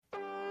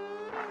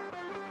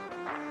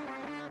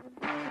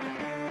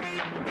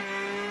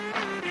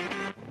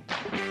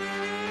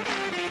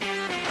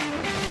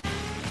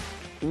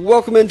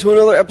Welcome into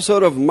another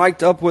episode of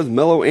Mic'd Up with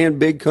Mello and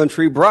Big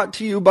Country, brought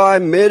to you by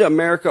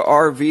Mid-America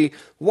RV.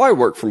 Why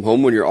work from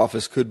home when your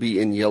office could be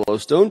in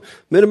Yellowstone?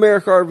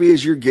 Mid-America RV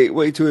is your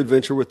gateway to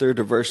adventure with their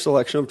diverse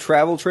selection of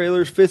travel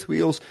trailers, fifth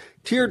wheels,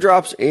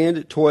 teardrops,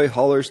 and toy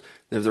haulers.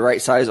 They have the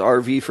right size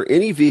RV for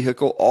any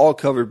vehicle, all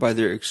covered by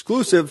their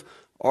exclusive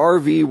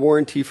RV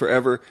warranty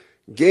forever.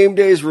 Game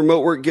days,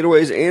 remote work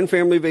getaways, and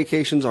family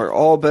vacations are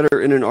all better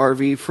in an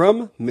RV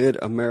from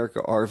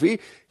Mid-America RV.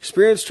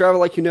 Experience travel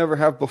like you never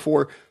have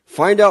before.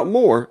 Find out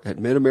more at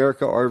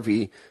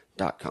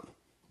midamericarv.com.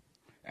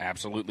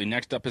 Absolutely.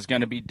 Next up is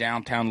going to be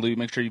Downtown Lube.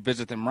 Make sure you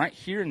visit them right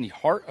here in the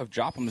heart of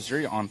Joplin,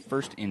 Missouri on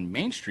 1st and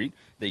Main Street.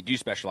 They do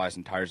specialize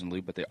in tires and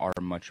lube, but they are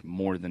much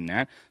more than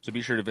that. So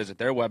be sure to visit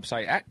their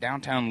website at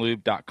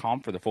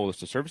downtownlube.com for the full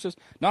list of services.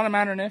 Not a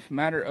matter of if,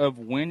 matter of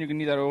when you're going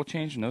to need that oil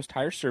change and those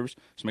tires service.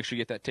 So make sure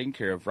you get that taken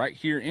care of right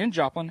here in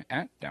Joplin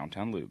at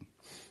Downtown Lube.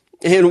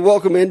 And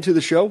welcome into the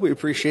show. We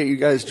appreciate you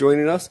guys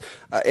joining us.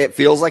 It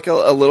feels like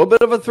a little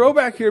bit of a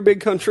throwback here,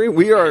 Big Country.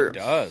 It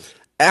does.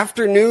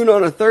 Afternoon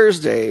on a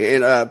Thursday,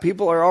 and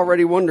people are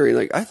already wondering,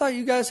 like, I thought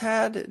you guys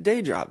had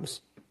day jobs.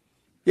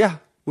 Yeah,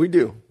 we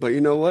do. But you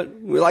know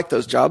what? We like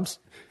those jobs,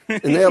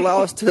 and they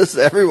allow us to,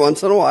 every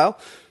once in a while,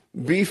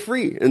 be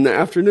free in the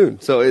afternoon.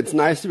 So it's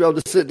nice to be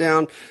able to sit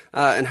down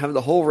and have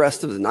the whole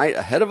rest of the night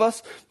ahead of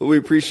us. But we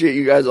appreciate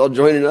you guys all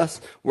joining us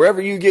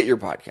wherever you get your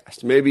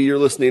podcast. Maybe you're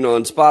listening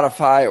on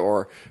Spotify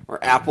or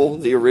Apple,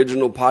 the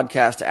original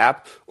podcast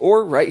app,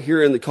 or right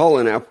here in the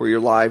call-in app where you're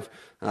live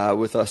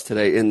with us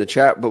today in the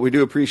chat. But we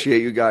do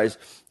appreciate you guys.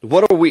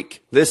 What a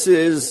week. This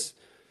is,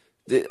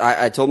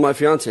 I told my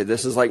fiance,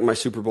 this is like my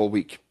Super Bowl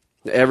week.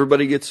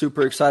 Everybody gets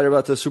super excited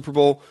about the Super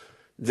Bowl.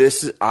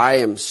 I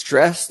am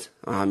stressed.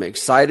 I'm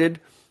excited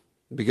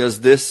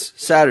because this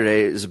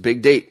Saturday is a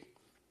big date.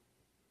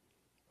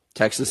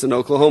 Texas and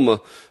Oklahoma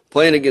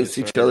playing against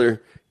each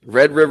other.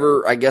 Red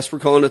River, I guess we're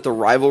calling it the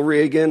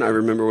rivalry again. I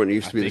remember when it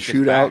used to be the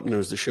shootout and it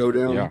was the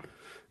showdown. Yeah.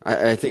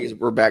 I think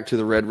we're back to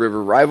the Red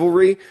River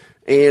rivalry.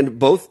 And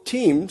both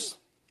teams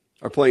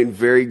are playing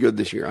very good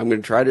this year. I'm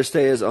going to try to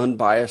stay as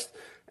unbiased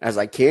as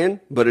I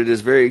can, but it is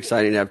very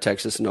exciting to have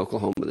Texas and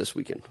Oklahoma this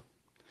weekend.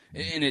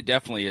 And it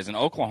definitely is. And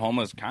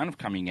Oklahoma is kind of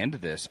coming into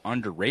this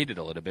underrated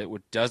a little bit,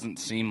 which doesn't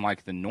seem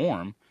like the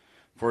norm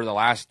for the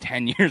last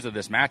 10 years of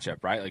this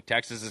matchup, right? Like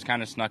Texas has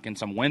kind of snuck in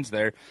some wins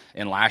there,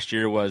 and last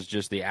year was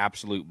just the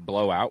absolute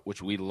blowout,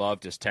 which we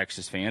loved as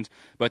Texas fans.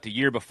 But the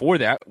year before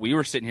that, we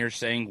were sitting here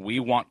saying, we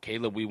want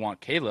Caleb, we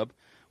want Caleb.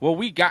 Well,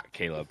 we got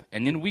Caleb,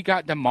 and then we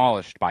got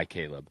demolished by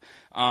Caleb.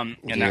 That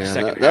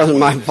was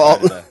my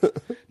fault.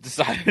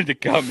 Decided to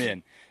come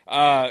in.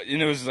 And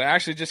it was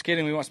actually just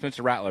kidding. We want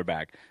Spencer Rattler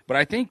back. But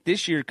I think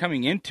this year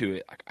coming into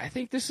it, I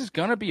think this is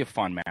going to be a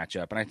fun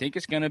matchup, and I think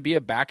it's going to be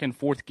a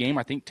back-and-forth game.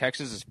 I think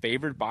Texas is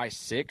favored by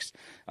 6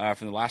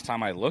 from the last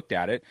time I looked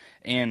at it.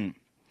 And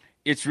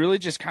it's really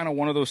just kind of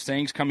one of those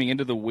things coming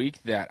into the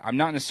week that I'm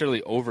not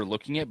necessarily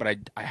overlooking it, but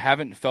I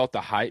haven't felt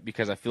the hype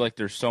because I feel like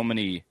there's so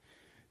many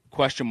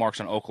question marks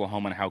on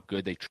Oklahoma and how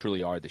good they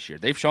truly are this year.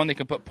 They've shown they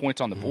can put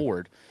points on the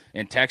board.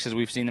 In Texas,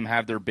 we've seen them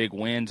have their big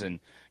wins, and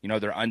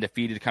they're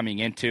undefeated coming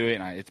into it.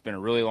 And it's been a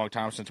really long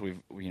time since we've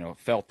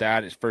felt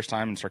that. It's first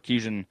time in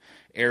Sarkisian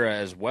era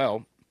as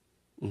well.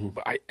 Mm-hmm.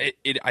 But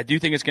I do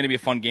think it's going to be a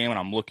fun game, and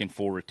I'm looking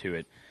forward to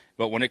it.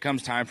 But when it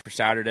comes time for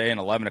Saturday and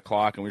 11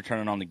 o'clock, and we're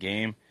turning on the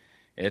game,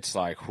 it's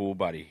like, oh,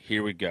 buddy,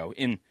 here we go.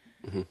 And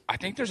I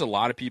think there's a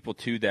lot of people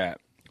too that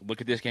look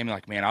at this game and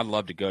like, man, I'd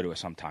love to go to it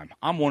sometime.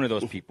 I'm one of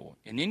those people.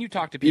 And then you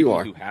talk to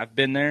people who have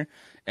been there,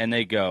 and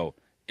they go,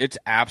 it's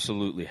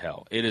absolutely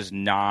hell. It is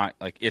not,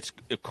 like, it's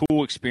a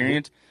cool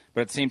experience,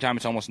 but at the same time,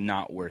 it's almost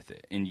not worth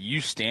it. And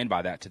you stand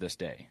by that to this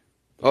day.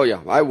 Oh,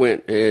 yeah. I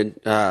went, and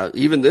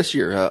even this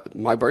year,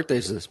 my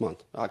birthday's this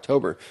month,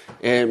 October,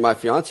 and my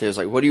fiance was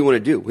like, what do you want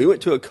to do? We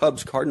went to a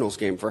Cubs-Cardinals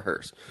game for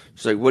hers.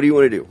 She's like, what do you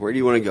want to do? Where do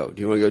you want to go?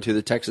 Do you want to go to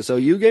the Texas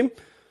OU game?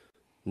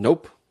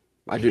 Nope.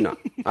 I do not.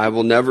 I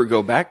will never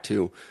go back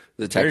to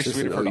the Texas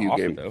and OU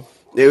game.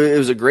 It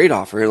was a great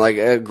offer and like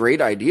a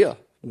great idea,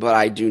 but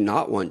I do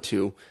not want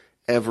to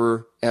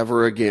ever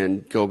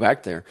again go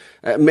back there.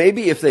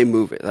 Maybe if they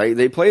move it. Like,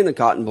 they play in the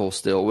Cotton Bowl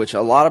still, which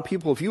a lot of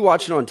people, if you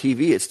watch it on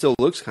TV, it still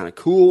looks kind of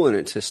cool and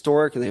it's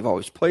historic and they've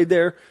always played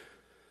there.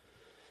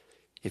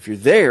 If you're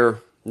there,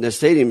 the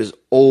stadium is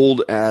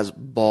old as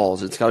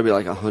balls. It's got to be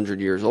like 100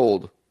 years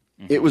old.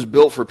 Mm-hmm. It was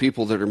built for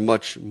people that are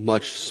much,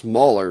 much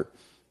smaller.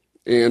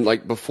 And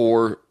like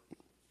before,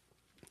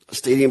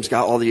 stadiums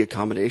got all the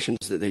accommodations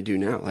that they do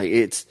now. Like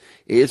it's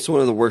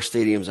one of the worst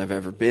stadiums I've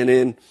ever been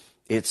in.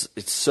 It's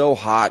so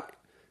hot,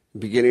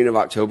 beginning of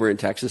October in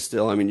Texas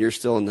still. I mean, you're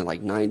still in the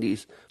like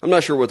 90s. I'm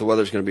not sure what the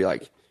weather's going to be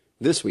like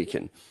this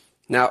weekend.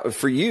 Now,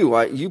 for you,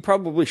 you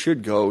probably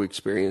should go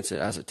experience it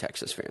as a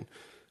Texas fan.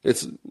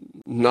 It's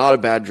not a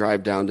bad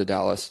drive down to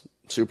Dallas.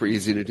 Super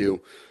easy to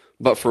do.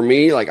 But for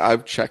me, like,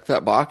 I've checked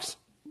that box.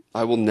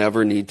 I will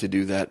never need to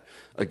do that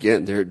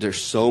again.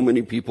 There's so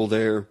many people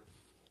there.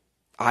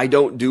 I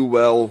don't do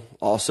well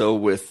also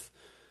with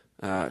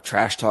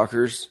trash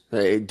talkers.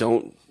 They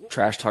don't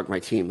trash talk my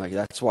team. Like,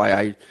 that's why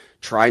I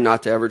try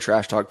not to ever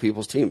trash talk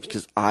people's teams,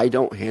 because I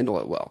don't handle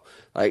it well.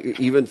 Like,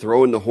 even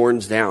throwing the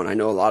horns down, I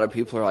know a lot of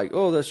people are like,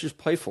 oh, that's just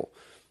playful,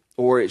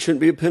 or it shouldn't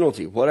be a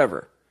penalty,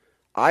 whatever.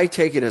 I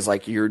take it as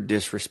like you're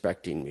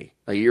disrespecting me,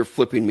 like you're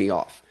flipping me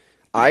off.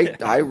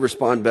 I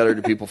respond better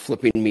to people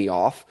flipping me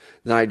off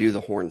than I do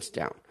the horns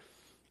down.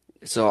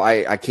 So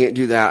I can't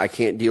do that. I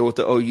can't deal with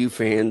the OU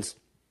fans.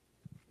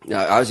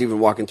 I was even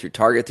walking through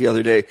Target the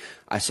other day.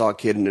 I saw a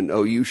kid in an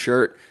OU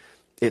shirt.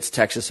 It's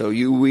Texas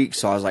OU week,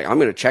 so I was like, I'm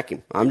going to check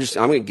him. I'm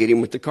going to get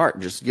him with the cart.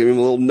 Just give him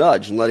a little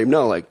nudge and let him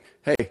know, like,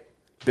 hey,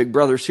 big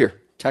brother's here.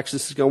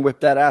 Texas is going to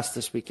whip that ass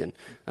this weekend.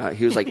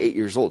 He was like 8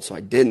 years old, so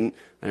I didn't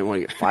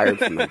want to get fired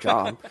from my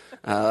job.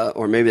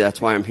 Or maybe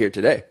that's why I'm here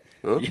today.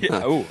 Huh?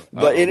 Yeah.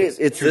 But this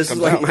is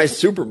like my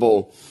Super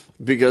Bowl,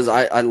 because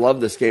I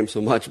love this game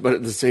so much, but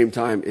at the same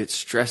time, it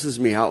stresses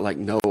me out like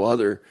no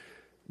other,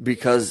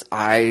 because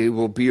I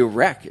will be a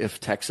wreck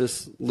if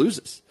Texas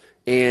loses.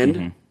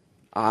 And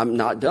I'm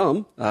not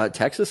dumb.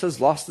 Texas has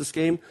lost this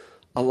game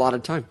a lot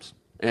of times.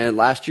 And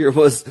last year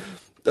was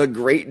a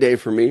great day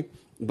for me,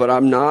 but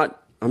I'm not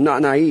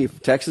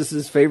naive. Texas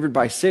is favored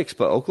by 6,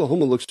 but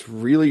Oklahoma looks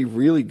really,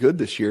 really good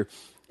this year.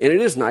 And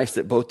it is nice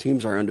that both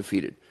teams are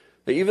undefeated.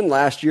 Like, even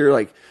last year,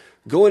 like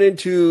going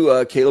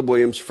into Caleb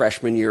Williams'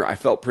 freshman year, I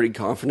felt pretty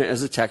confident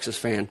as a Texas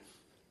fan.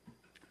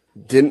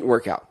 Didn't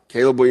work out.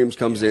 Caleb Williams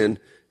comes in.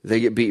 They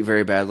get beat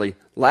very badly.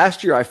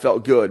 Last year, I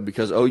felt good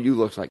because OU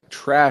looked like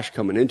trash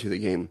coming into the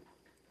game.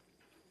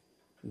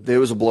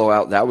 There was a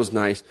blowout. That was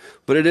nice.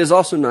 But it is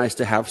also nice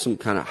to have some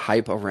kind of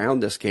hype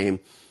around this game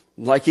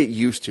like it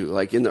used to,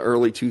 like in the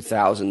early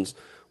 2000s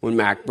when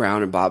Mac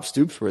Brown and Bob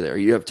Stoops were there.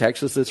 You have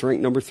Texas that's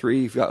ranked number 3.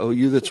 You've got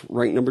OU that's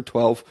ranked number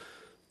 12,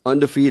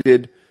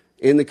 undefeated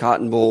in the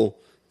Cotton Bowl.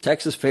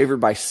 Texas favored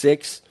by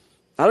 6.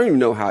 I don't even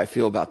know how I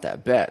feel about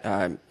that bet.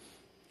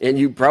 And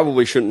you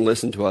probably shouldn't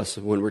listen to us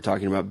when we're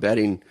talking about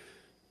betting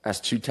as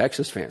two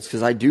Texas fans,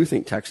 because I do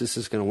think Texas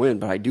is going to win,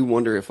 but I do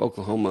wonder if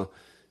Oklahoma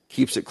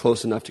keeps it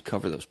close enough to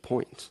cover those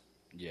points.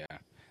 Yeah.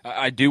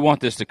 I do want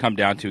this to come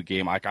down to a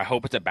game. Like, I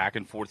hope it's a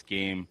back-and-forth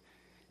game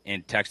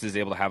and Texas is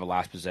able to have a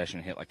last possession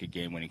and hit like a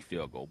game-winning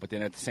field goal. But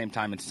then at the same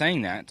time, in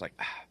saying that, it's like,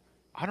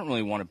 I don't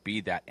really want to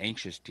be that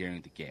anxious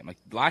during the game. Like,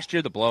 last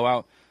year, the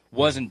blowout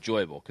was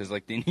enjoyable because,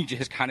 like, then you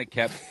just kind of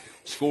kept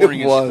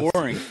scoring and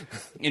scoring.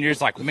 And you're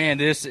just like, man,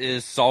 this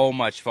is so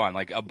much fun.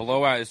 Like, a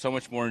blowout is so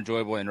much more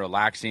enjoyable and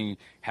relaxing,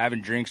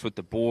 having drinks with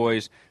the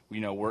boys.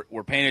 You know,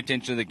 we're paying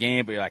attention to the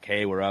game, but you're like,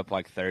 hey, we're up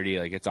like 30.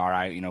 Like, it's all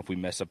right, you know, if we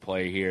miss a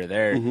play here or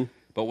there. Mm-hmm.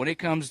 But when it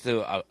comes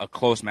to a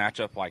close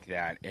matchup like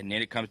that, and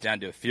then it comes down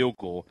to a field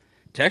goal,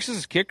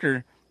 Texas's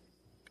kicker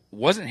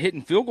wasn't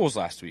hitting field goals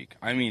last week.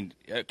 I mean,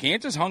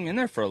 Kansas hung in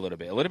there for a little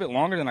bit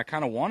longer than I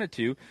kind of wanted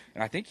to,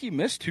 and I think he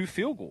missed 2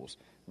 field goals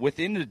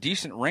within the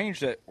decent range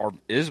that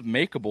is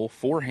makeable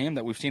for him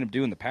that we've seen him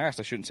do in the past.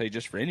 I shouldn't say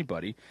just for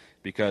anybody,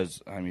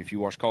 because, I mean, if you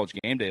watched College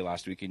Game Day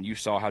last week and you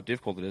saw how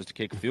difficult it is to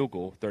kick a field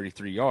goal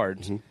 33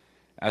 yards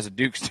as a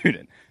Duke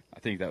student, I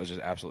think that was just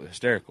absolutely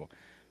hysterical.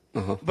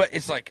 But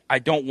it's like, I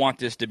don't want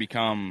this to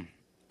become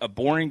a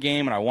boring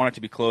game, and I want it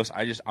to be close.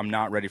 I'm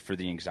not ready for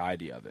the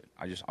anxiety of it.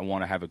 I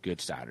want to have a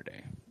good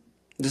Saturday.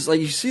 Just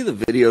like you see the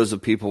videos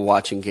of people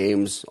watching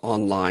games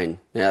online.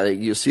 Yeah,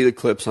 you see the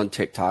clips on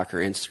TikTok or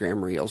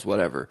Instagram Reels,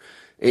 whatever.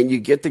 And you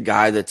get the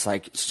guy that's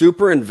like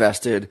super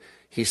invested.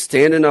 He's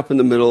standing up in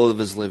the middle of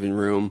his living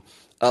room,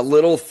 a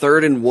little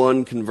 3rd and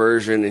 1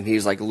 conversion, and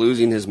he's like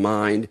losing his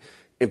mind,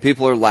 and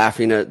people are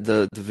laughing at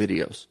the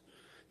videos.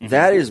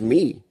 That is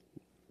me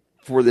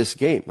for this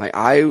game.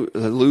 I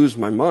lose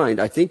my mind.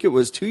 I think it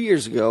was 2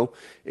 years ago,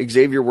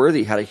 Xavier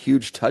Worthy had a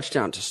huge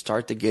touchdown to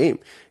start the game.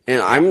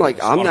 And I'm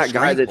that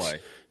guy that's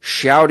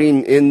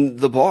shouting in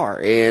the bar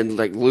and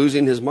like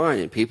losing his mind.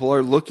 And people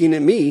are looking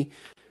at me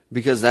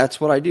because that's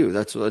what I do.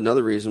 That's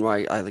another reason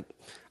why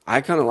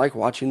I kind of like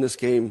watching this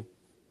game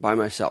by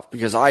myself,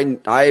 because I'm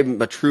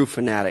a true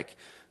fanatic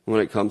when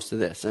it comes to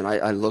this. And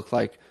I look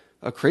like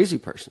a crazy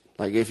person.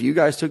 Like, if you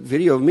guys took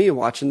video of me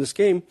watching this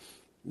game,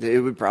 it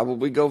would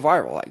probably go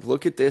viral. Like,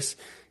 look at this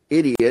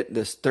idiot,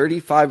 this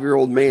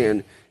 35-year-old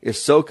man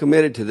is so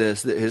committed to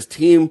this that his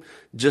team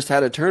just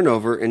had a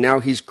turnover, and now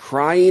he's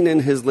crying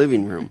in his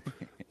living room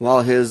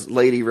while his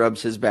lady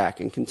rubs his back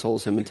and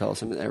consoles him and tells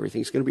him that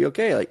everything's going to be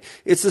okay. Like,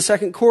 it's the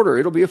second quarter.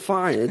 It'll be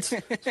fine. It's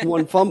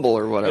one fumble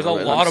or whatever.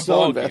 There's a lot of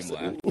ball game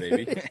left,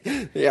 baby.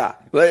 Yeah,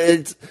 but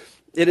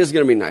it is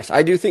going to be nice.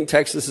 I do think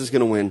Texas is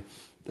going to win,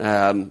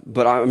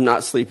 but I'm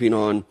not sleeping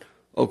on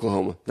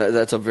Oklahoma.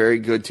 That's a very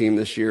good team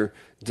this year.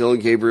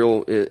 Dylan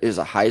Gabriel is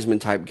a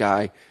Heisman-type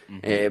guy,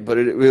 but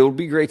it'll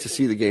be great to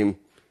see the game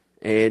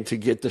and to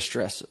get the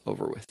stress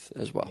over with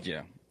as well.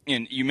 Yeah,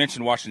 and you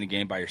mentioned watching the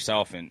game by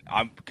yourself, and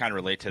I kind of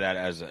relate to that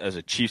as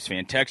a Chiefs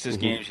fan. Texas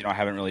games, I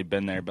haven't really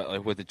been there, but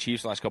like with the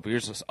Chiefs the last couple of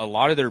years, a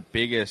lot of their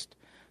biggest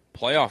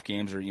playoff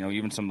games, or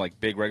even some like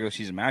big regular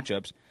season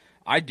matchups,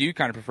 I do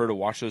kind of prefer to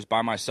watch those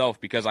by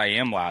myself because I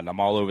am loud and I'm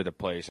all over the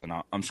place, and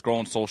I'm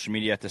scrolling social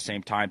media at the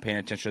same time, paying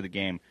attention to the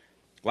game.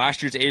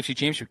 Last year's AFC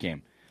Championship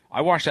game,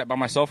 I watched that by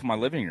myself in my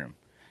living room.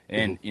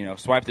 And,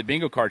 swipe the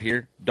bingo card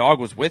here. Dog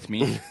was with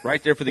me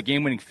right there for the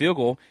game-winning field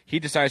goal. He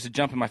decides to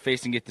jump in my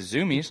face and get the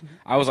zoomies.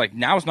 I was like,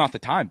 now's not the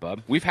time,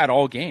 bub. We've had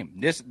all game.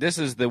 This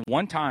is the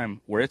one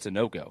time where it's a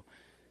no-go.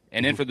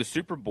 And then for the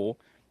Super Bowl,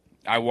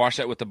 I watched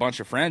that with a bunch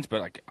of friends,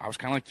 but like I was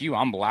kind of like you.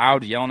 I'm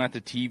loud, yelling at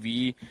the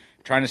TV,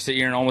 trying to sit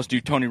here and almost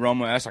do Tony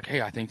Romo-esque, like,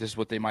 hey, I think this is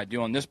what they might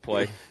do on this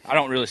play. I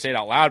don't really say it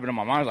out loud, but in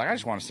my mind, I was like, I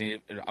just want to see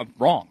it. I'm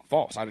wrong,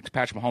 false. I think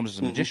Patrick Mahomes is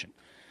a magician.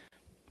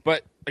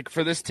 But like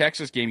for this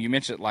Texas game, you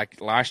mentioned like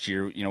last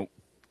year,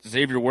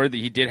 Xavier Worthy,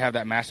 he did have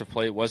that massive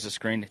play. It was the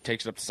screen. It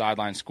takes it up the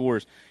sideline,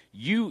 scores.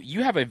 You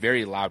have a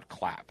very loud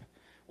clap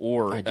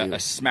or a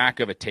smack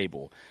of a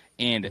table.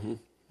 And,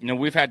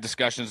 we've had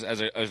discussions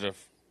as a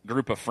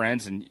group of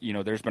friends, and,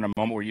 there's been a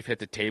moment where you've hit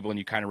the table and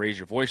you kind of raise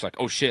your voice like,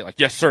 oh, shit, like,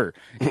 yes, sir.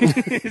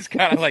 It's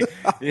kind of like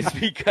it's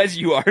because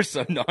you are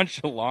so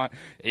nonchalant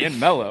and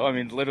mellow. I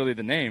mean, literally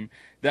the name.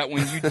 That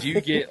when you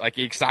do get like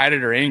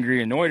excited or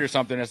angry, annoyed or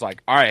something, it's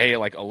like, all right, hey,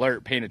 like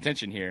alert, paying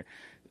attention here.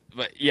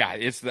 But yeah,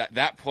 it's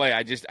that play.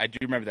 I do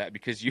remember that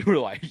because you were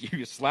like,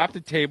 you slapped the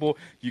table,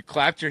 you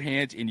clapped your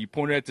hands, and you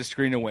pointed at the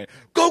screen and went,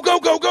 go, go,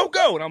 go, go,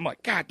 go. And I'm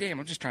like, God damn,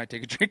 I'm just trying to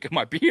take a drink of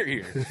my beer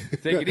here.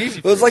 Take it easy.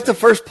 It was like the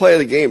first play of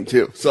the game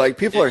too. So like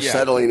people are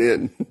settling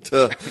in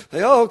to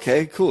like, oh,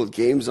 okay, cool,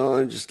 game's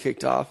on, just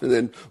kicked off, and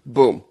then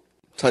boom.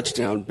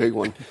 Touchdown, big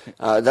one.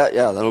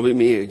 That'll be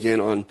me again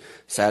on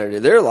Saturday.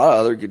 There are a lot of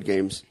other good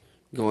games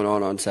going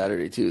on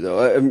Saturday too,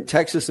 though. I mean,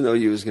 Texas and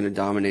OU is going to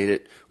dominate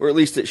it, or at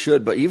least it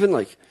should. But even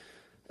like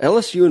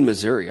LSU and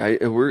Missouri,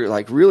 we're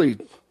like really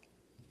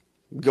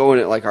going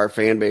at like our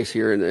fan base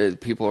here and the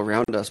people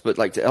around us. But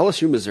like the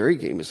LSU Missouri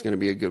game is going to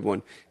be a good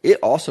one. It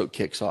also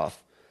kicks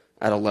off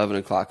at 11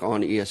 o'clock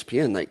on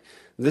ESPN. Like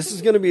this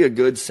is going to be a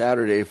good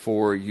Saturday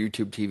for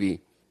YouTube TV.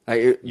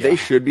 They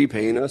should be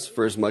paying us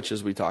for as much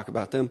as we talk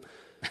about them.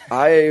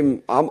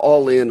 I'm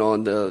all in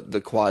on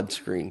the quad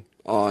screen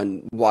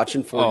on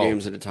watching four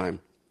games at a time.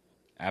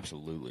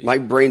 Absolutely. My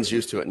brain's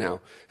used to it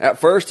now. At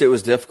first, it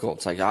was difficult.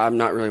 It's like I'm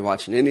not really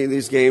watching any of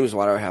these games.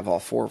 Why do I have all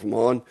four of them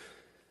on?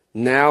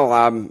 Now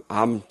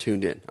I'm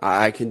tuned in.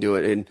 I can do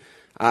it.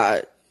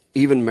 And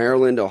even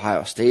Maryland,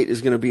 Ohio State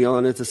is going to be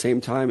on at the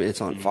same time.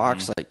 It's on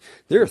Fox. Like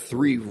there are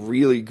three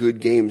really good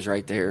games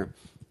right there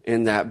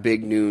in that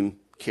big noon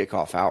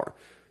kickoff hour.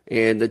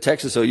 And the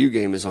Texas OU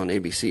game is on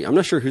ABC. I'm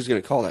not sure who's going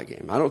to call that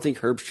game. I don't think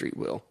Herb Street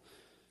will.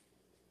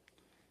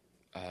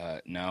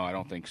 No, I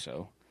don't think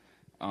so.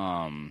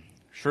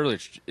 Surely,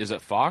 is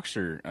it Fox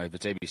or if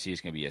it's ABC,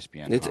 it's going to be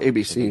ESPN? It's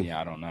ABC.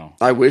 Yeah, I don't know.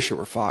 I wish it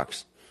were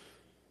Fox.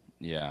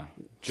 Yeah.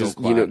 Just,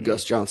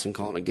 Gus Johnson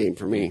calling a game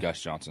for me. Gus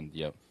Johnson,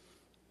 yep.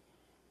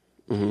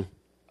 Mm-hmm.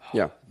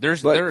 Yeah.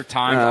 There are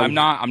times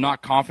I'm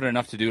not confident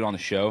enough to do it on the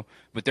show,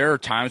 but there are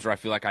times where I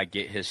feel like I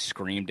get his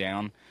scream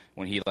down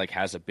when he like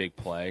has a big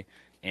play.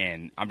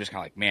 And I'm just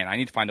kind of like, man, I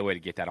need to find a way to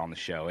get that on the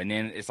show. And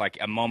then it's like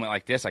a moment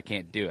like this, I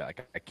can't do it.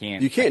 Like I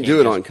can't. You can't do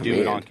it on command.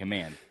 Do it on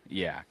command.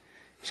 Yeah,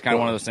 it's kind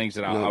of one of those things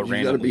that I'll randomly.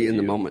 You got to be in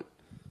the moment.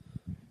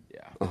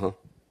 Yeah.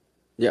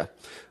 Yeah,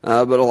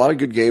 but a lot of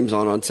good games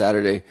on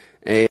Saturday,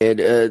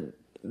 and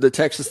the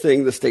Texas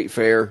thing, the State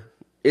Fair.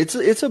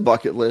 It's a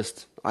bucket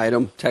list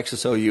item.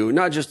 Texas OU,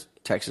 not just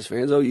Texas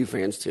fans, OU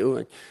fans too.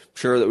 I'm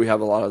sure that we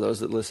have a lot of those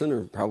that listen,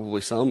 or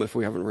probably some if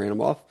we haven't ran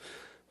them off.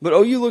 But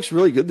OU looks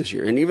really good this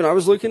year. And even I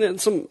was looking at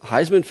some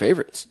Heisman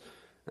favorites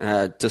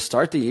to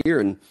start the year.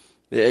 And,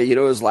 it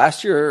was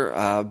last year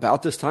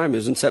about this time. It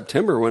was in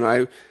September when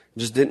I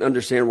just didn't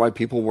understand why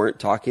people weren't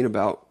talking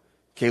about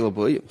Caleb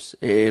Williams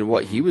and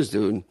what he was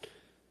doing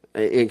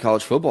in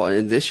college football.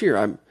 And this year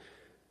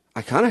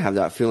I kind of have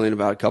that feeling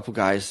about a couple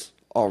guys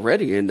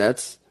already. And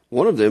that's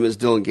one of them is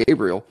Dillon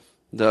Gabriel,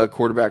 the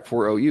quarterback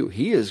for OU.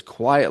 He is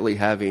quietly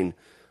having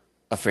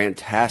a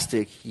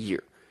fantastic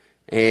year.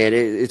 And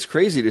it's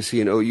crazy to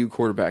see an OU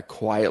quarterback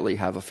quietly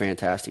have a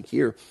fantastic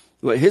year.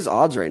 But his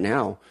odds right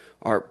now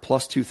are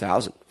plus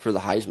 2,000 for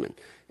the Heisman.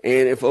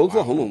 And if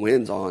Oklahoma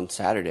wins on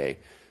Saturday,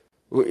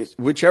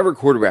 whichever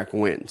quarterback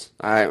wins,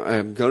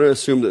 I'm going to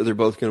assume that they're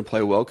both going to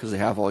play well because they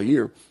have all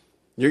year.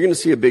 You're going to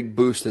see a big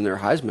boost in their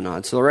Heisman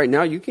odds. So right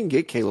now you can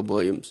get Dillon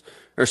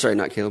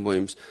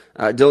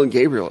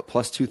Gabriel at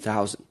plus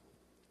 2,000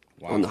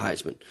 on the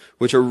Heisman,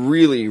 which are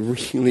really,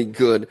 really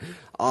good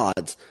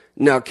odds.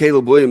 Now,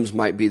 Caleb Williams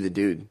might be the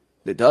dude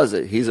that does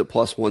it. He's at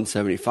plus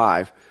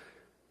 175.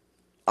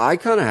 I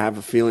kind of have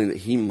a feeling that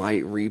he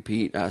might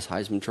repeat as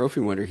Heisman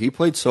Trophy winner. He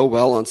played so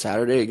well on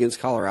Saturday against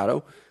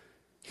Colorado.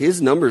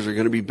 His numbers are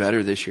going to be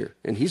better this year.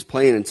 And he's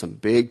playing in some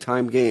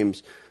big-time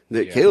games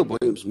that Caleb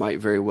Williams might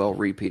very well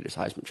repeat as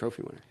Heisman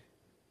Trophy winner.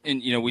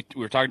 And, we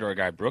were talking to our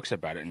guy Brooks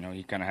about it.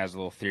 He kind of has a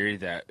little theory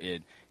that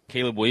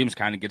Caleb Williams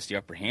kind of gets the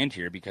upper hand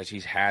here because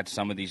he's had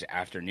some of these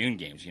afternoon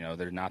games.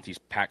 They're not these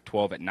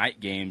Pac-12 at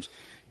night games.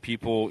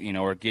 People,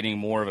 are getting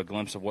more of a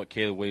glimpse of what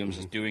Caleb Williams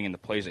is doing and the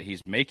plays that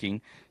he's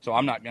making. So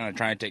I'm not going to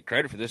try and take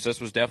credit for this. This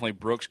was definitely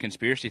Brooks'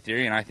 conspiracy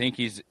theory, and I think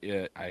he's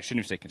I shouldn't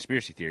even say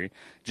conspiracy theory,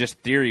 just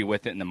theory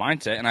with it in the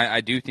mindset, and I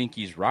do think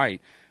he's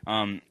right,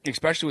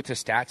 especially with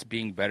his stats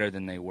being better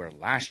than they were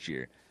last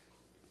year.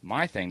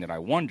 My thing that I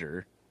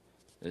wonder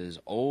is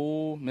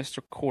old Mr.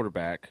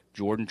 Quarterback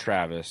Jordan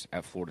Travis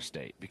at Florida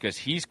State, because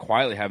he's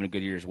quietly having a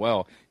good year as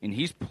well, and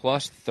he's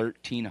plus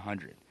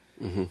 1,300.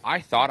 I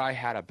thought I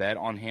had a bet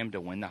on him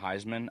to win the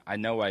Heisman. I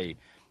know I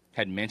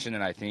had mentioned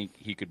that I think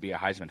he could be a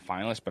Heisman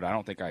finalist, but I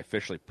don't think I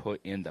officially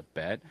put in the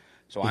bet.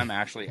 So I'm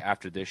actually,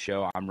 after this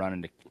show, I'm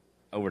running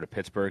over to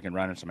Pittsburgh and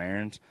running some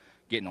errands,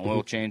 getting an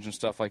oil change and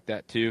stuff like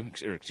that too.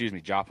 Or, excuse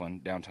me,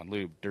 Joplin, downtown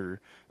Lube,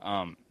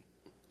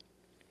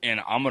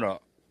 and I'm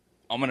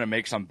gonna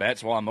make some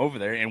bets while I'm over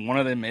there, and one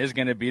of them is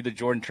gonna be the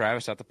Jordan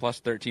Travis at the plus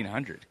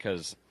 1,300,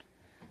 because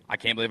I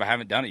can't believe I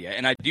haven't done it yet.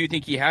 And I do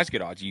think he has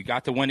good odds. You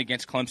got the win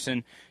against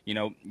Clemson. You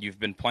know, you've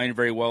been playing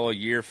very well a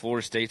year.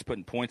 Florida State's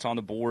putting points on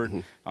the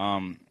board.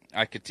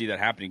 I could see that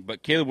happening.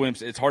 But Caleb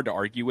Williams, it's hard to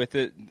argue with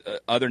it.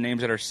 Other names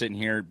that are sitting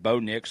here, Bo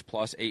Nix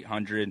plus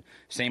 800,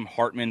 Sam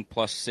Hartman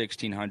plus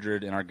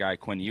 1,600, and our guy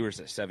Quinn Ewers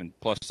at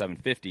plus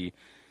 750.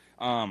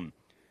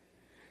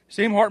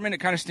 Sam Hartman, it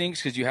kind of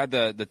stinks because you had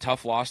the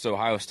tough loss to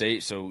Ohio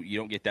State, so you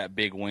don't get that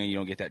big win. You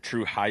don't get that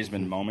true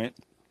Heisman moment.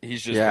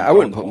 He's just I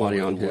wouldn't put money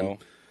on him.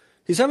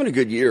 He's having a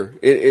good year.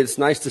 It's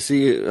nice to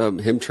see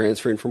him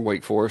transferring from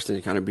Wake Forest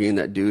and kind of being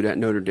that dude at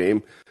Notre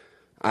Dame.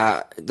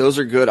 Those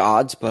are good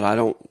odds, but I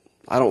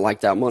don't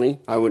like that money.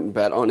 I wouldn't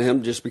bet on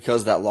him just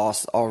because that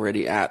loss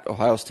already at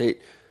Ohio State.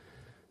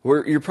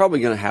 You're probably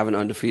going to have an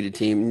undefeated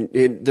team.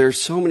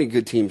 There's so many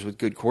good teams with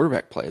good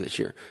quarterback play this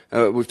year.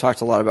 We've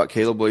talked a lot about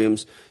Caleb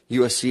Williams.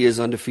 USC is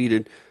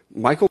undefeated.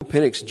 Michael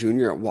Penix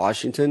Jr. at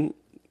Washington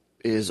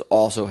is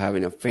also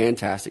having a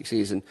fantastic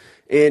season.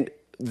 And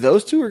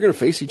those two are going to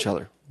face each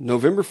other.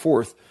 November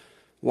 4th,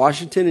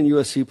 Washington and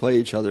USC play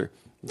each other.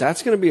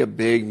 That's going to be a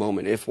big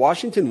moment. If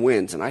Washington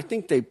wins, and I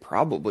think they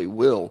probably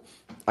will,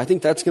 I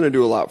think that's going to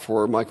do a lot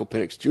for Michael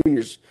Penix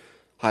Jr.'s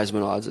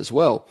Heisman odds as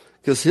well,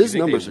 because his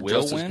numbers are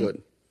just as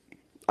good.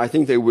 I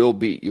think they will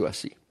beat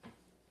USC.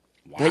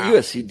 Wow. That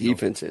USC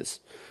defense is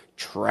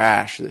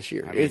trash this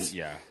year.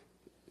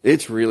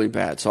 It's really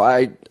bad. So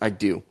I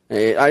do.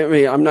 I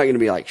mean, I'm not going to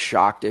be like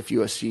shocked if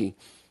USC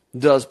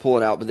does pull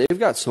it out, but they've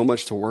got so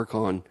much to work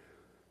on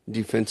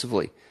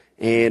defensively.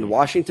 And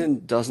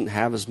Washington doesn't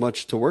have as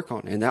much to work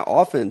on. And that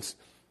offense,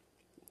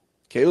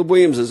 Caleb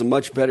Williams is a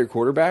much better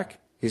quarterback.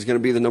 He's going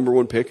to be the number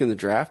one pick in the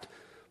draft.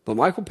 But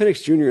Michael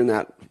Penix Jr. in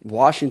that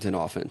Washington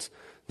offense,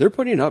 they're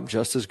putting up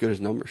just as good as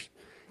numbers.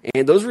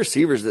 And those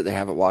receivers that they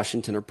have at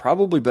Washington are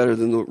probably better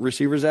than the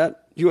receivers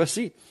at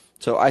USC.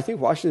 So I think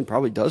Washington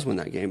probably does win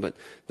that game. But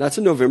that's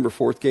a November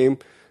 4th game.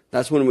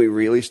 That's when we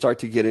really start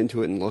to get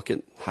into it and look at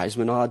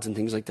Heisman odds and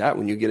things like that.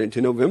 When you get into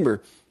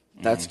November,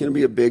 that's going to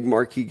be a big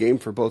marquee game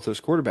for both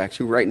those quarterbacks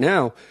who right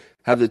now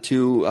have the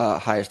two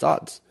highest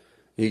odds.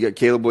 You got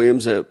Caleb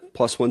Williams at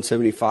plus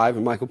 175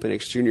 and Michael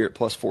Penix Jr. at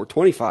plus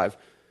 425.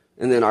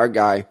 And then our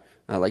guy,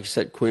 like you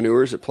said, Quinn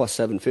Ewers at plus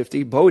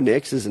 750. Bo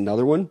Nix is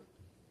another one.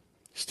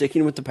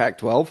 Sticking with the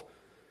Pac-12,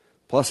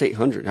 plus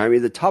 800. I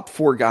mean, the top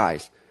four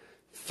guys,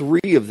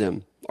 three of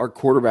them are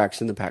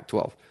quarterbacks in the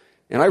Pac-12.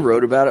 And I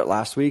wrote about it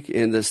last week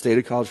in the State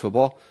of College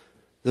Football.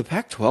 The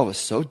Pac-12 is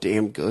so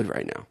damn good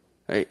right now.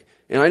 Right?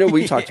 And I know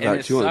we talked about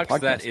it too on the podcast.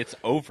 That it's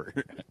over.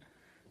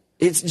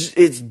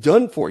 It's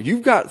done for.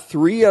 You've got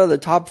three out of the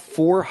top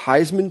four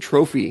Heisman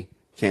Trophy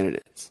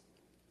candidates.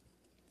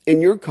 And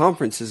your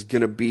conference is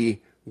going to be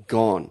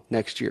gone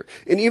next year.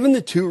 And even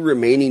the two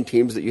remaining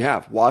teams that you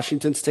have,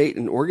 Washington State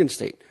and Oregon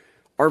State,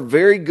 are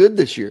very good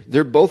this year.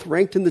 They're both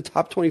ranked in the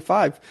top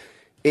 25.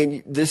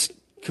 And this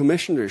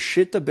commissioner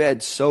shit the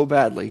bed so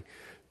badly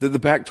that the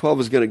Pac-12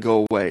 is going to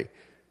go away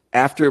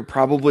after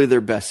probably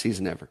their best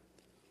season ever.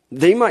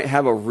 They might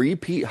have a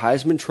repeat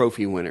Heisman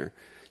Trophy winner.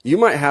 You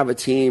might have a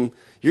team,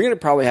 you're going to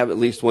probably have at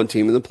least one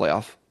team in the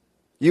playoff.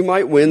 You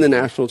might win the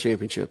national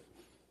championship.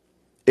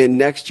 And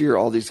next year,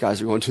 all these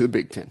guys are going to the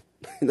Big Ten.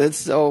 It's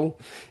so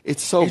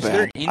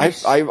bad.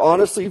 I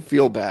honestly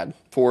feel bad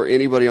for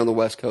anybody on the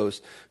West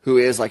Coast who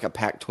is like a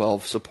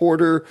Pac-12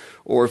 supporter,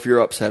 or if you're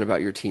upset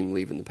about your team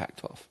leaving the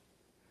Pac-12.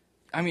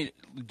 I mean,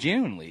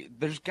 genuinely,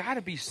 there's got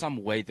to be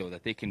some way, though,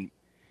 that they can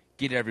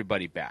get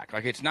everybody back.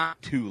 Like, it's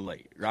not too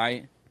late,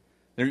 right?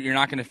 You're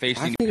not going to face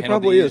any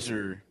penalties,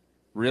 or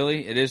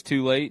really, it is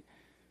too late.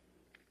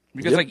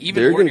 Because like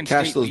even Oregon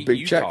State beat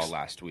Utah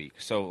last week,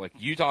 so like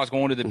Utah's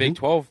going to the Big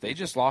 12. They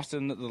just lost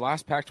in the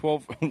last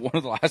Pac-12, one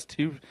of the last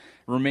two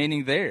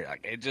remaining there.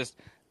 Like it just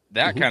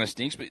that kind of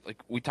stinks. But like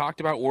we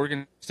talked about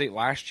Oregon State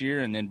last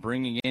year, and then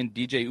bringing in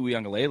DJ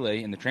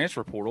Uiagalelei in the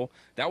transfer portal,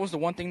 that was the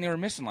one thing they were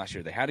missing last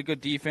year. They had a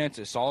good defense,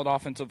 a solid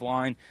offensive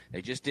line.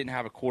 They just didn't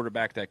have a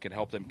quarterback that could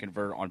help them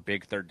convert on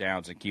big third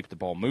downs and keep the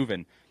ball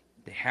moving.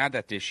 They had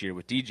that this year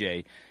with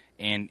DJ.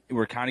 And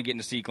we're kind of getting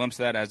to see a glimpse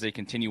of that as they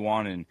continue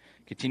on and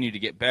continue to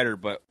get better.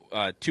 But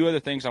two other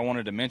things I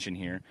wanted to mention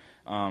here.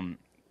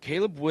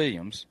 Caleb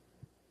Williams,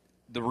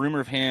 the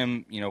rumor of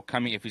him,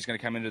 coming, if he's going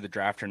to come into the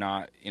draft or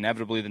not,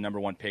 inevitably the number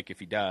one pick if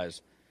he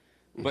does.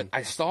 But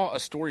I saw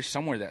a story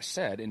somewhere that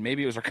said, and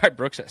maybe it was our guy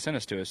Brooks that sent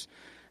us to us,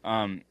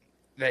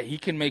 that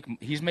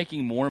he's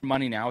making more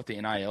money now with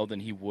the NIL than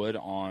he would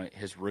on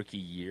his rookie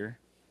year.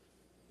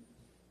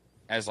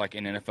 As like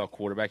an NFL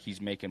quarterback,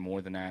 he's making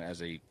more than that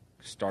as a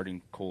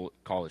starting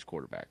college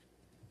quarterback.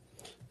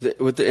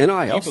 With the NIL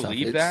Can you stuff,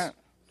 believe that?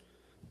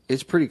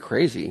 It's pretty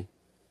crazy.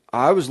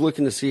 I was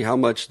looking to see how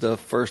much the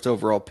first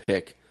overall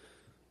pick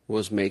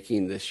was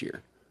making this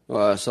year.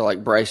 So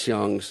like Bryce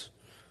Young's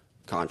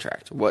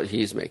contract, what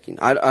he's making.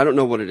 I don't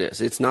know what it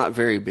is. It's not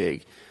very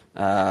big.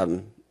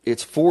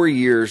 It's 4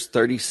 years,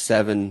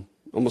 37,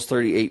 almost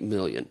 38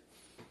 million.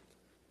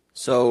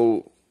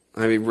 So,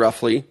 I mean,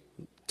 roughly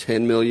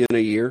 10 million a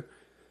year.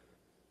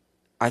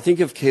 I think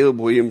if Caleb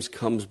Williams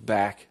comes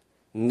back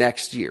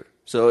next year,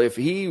 so if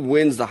he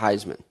wins the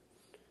Heisman,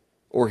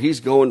 or he's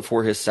going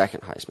for his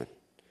second Heisman,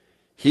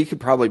 he could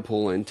probably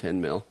pull in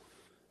 10 mil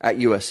at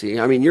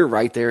USC. I mean, you're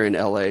right there in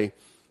LA.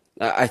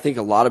 I think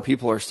a lot of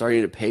people are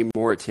starting to pay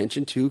more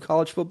attention to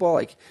college football.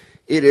 Like,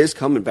 it is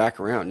coming back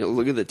around.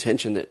 Look at the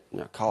attention that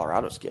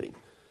Colorado's getting.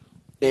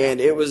 And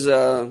it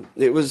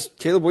was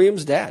Caleb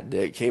Williams' dad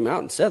that came out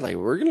and said, like,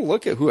 we're going to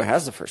look at who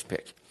has the first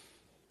pick.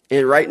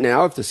 And right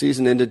now, if the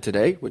season ended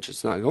today, which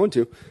it's not going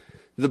to,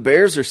 the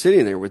Bears are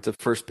sitting there with the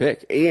first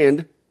pick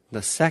and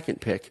the second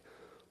pick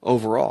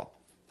overall.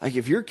 Like,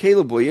 if you're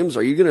Caleb Williams,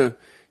 are you going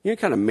to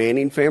kind of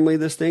Manning family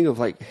this thing of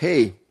like,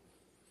 hey,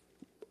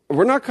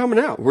 we're not coming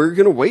out. We're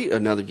going to wait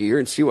another year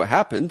and see what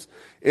happens.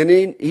 And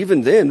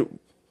even then,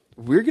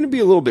 we're going to be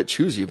a little bit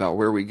choosy about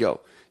where we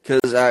go.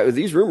 Because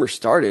these rumors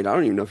started, I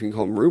don't even know if you can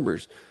call them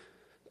rumors,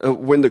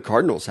 when the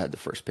Cardinals had the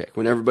first pick,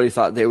 when everybody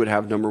thought they would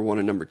have number 1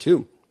 and number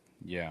 2.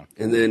 Yeah.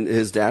 And then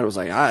his dad was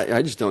like,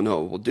 I just don't know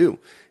what we'll do.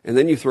 And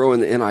then you throw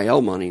in the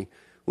NIL money,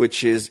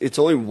 which is, it's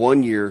only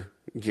 1 year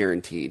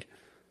guaranteed.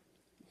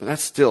 But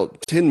that's still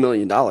 $10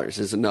 million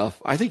is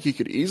enough. I think you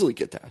could easily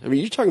get that. I mean,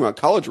 you're talking about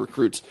college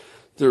recruits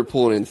that are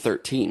pulling in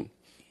 13.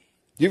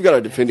 You've got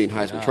a defending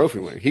Heisman Trophy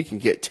winner. He can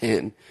get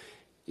 10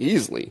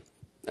 easily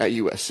at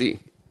USC.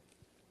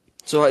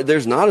 So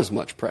there's not as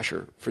much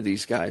pressure for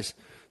these guys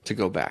to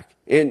go back.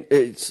 And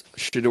it's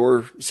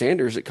Shedeur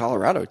Sanders at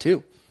Colorado,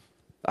 too.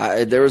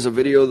 There was a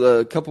video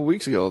a couple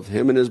weeks ago of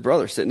him and his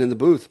brother sitting in the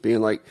booth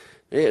being like,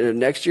 hey,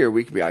 next year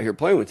we could be out here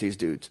playing with these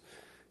dudes.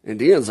 And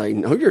Deion's like,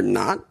 no, you're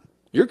not.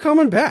 You're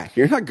coming back.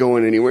 You're not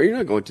going anywhere. You're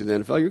not going to the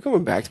NFL. You're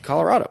coming back to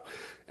Colorado.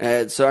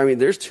 And so, I mean,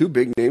 there's 2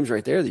 big names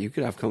right there that you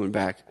could have coming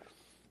back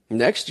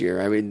next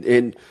year. I mean,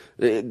 and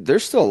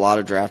there's still a lot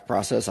of draft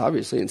process,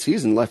 obviously, and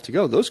season left to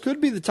go. Those could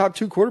be the top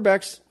 2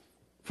 quarterbacks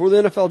for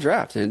the NFL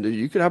draft, and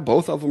you could have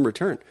both of them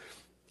return.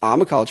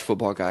 I'm a college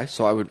football guy,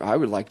 so I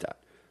would like that.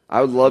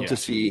 I would love to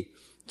see,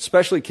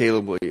 especially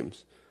Caleb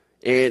Williams.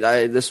 And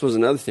this was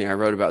another thing I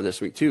wrote about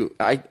this week, too.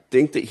 I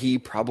think that he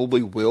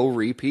probably will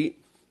repeat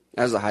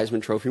as a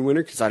Heisman Trophy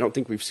winner because I don't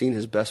think we've seen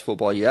his best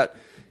football yet.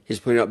 He's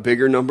putting up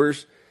bigger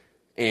numbers,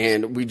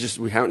 and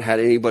we haven't had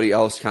anybody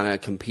else kind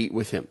of compete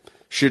with him.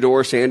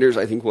 Shedeur Sanders,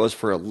 I think, was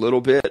for a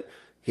little bit.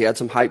 He had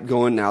some hype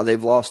going. Now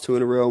they've lost 2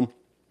 in a row.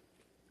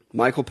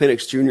 Michael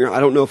Penix Jr., I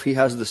don't know if he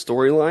has the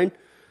storyline,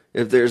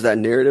 if there's that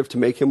narrative to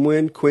make him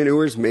win. Quinn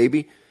Ewers,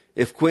 maybe.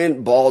 If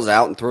Quinn balls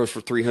out and throws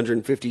for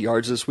 350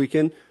 yards this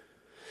weekend,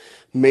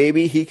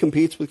 maybe he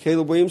competes with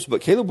Caleb Williams.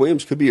 But Caleb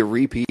Williams could be a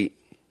repeat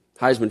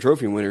Heisman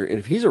Trophy winner. And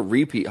if he's a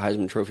repeat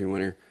Heisman Trophy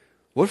winner,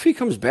 what if he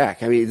comes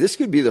back? I mean, this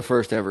could be the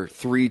first ever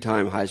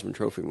 3-time Heisman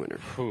Trophy winner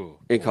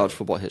in college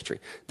football history.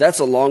 That's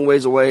a long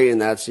ways away, and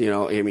that's,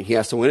 I mean, he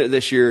has to win it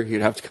this year. He'd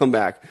have to come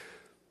back.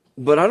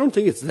 But I don't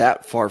think it's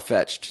that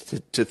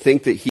far-fetched to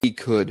think that he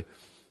could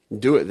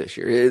do it this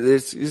year.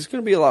 There's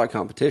going to be a lot of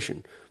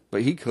competition,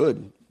 but he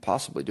could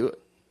possibly do it.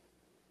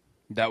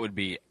 That would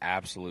be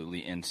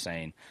absolutely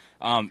insane.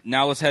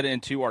 Now let's head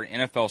into our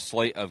NFL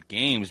slate of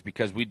games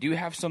because we do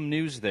have some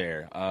news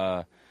there.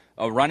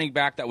 A running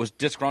back that was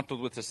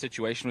disgruntled with the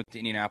situation with the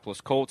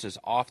Indianapolis Colts is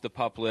off the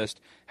PUP list,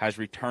 has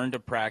returned to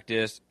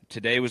practice.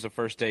 Today was the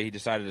first day he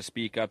decided to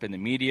speak up in the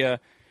media.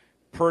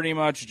 Pretty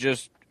much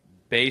just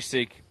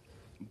basic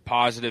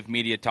positive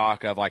media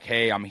talk of like,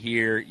 hey, I'm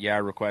here. Yeah, I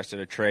requested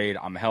a trade.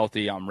 I'm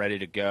healthy. I'm ready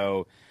to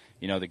go.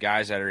 The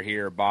guys that are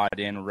here are bought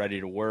in, ready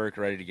to work,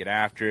 ready to get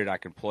after it. I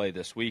can play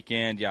this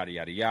weekend, yada,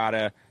 yada,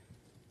 yada.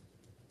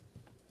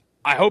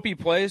 I hope he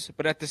plays,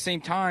 but at the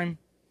same time,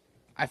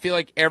 I feel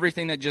like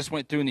everything that just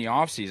went through in the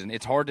offseason,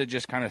 it's hard to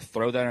just kind of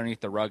throw that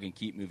underneath the rug and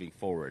keep moving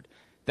forward.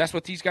 That's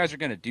what these guys are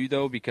going to do,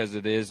 though, because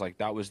it is like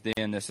that was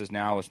then, this is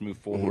now, let's move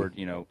forward.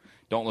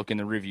 Don't look in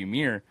the rearview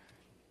mirror.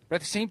 But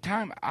at the same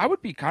time, I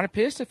would be kind of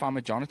pissed if I'm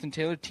a Jonathan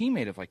Taylor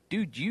teammate of like,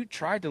 dude, you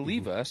tried to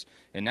leave us,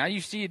 and now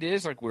you see it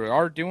is like we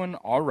are doing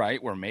all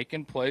right. We're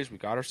making plays. We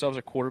got ourselves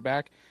a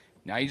quarterback.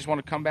 Now you just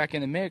want to come back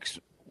in the mix.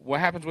 What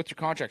happens with your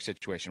contract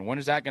situation? When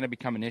is that going to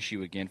become an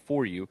issue again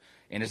for you,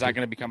 and is that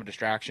going to become a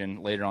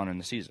distraction later on in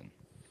the season?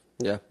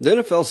 Yeah, the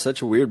NFL is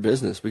such a weird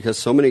business because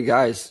so many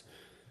guys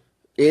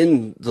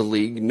in the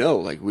league know,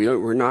 like,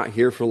 we're not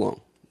here for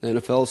long. The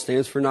NFL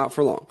stands for not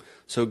for long.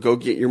 So go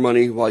get your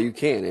money while you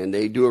can. And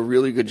they do a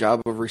really good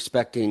job of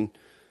respecting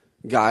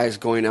guys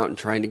going out and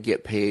trying to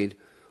get paid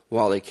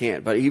while they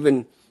can. But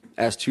even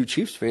as 2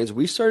 Chiefs fans,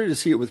 we started to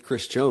see it with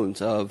Chris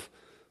Jones of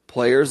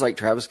players like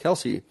Travis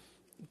Kelce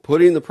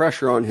putting the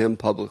pressure on him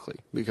publicly,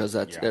 because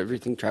that's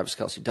everything Travis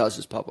Kelce does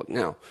is public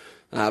now.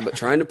 But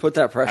trying to put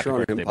that pressure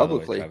on him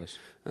publicly.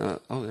 Oh,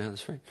 yeah,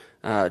 that's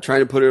right. Trying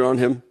to put it on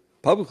him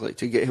publicly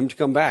to get him to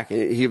come back.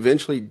 And he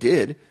eventually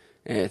did,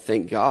 and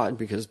thank God,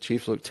 because the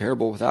Chiefs looked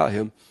terrible without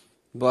him.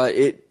 But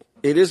it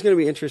is going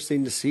to be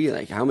interesting to see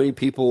like how many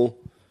people,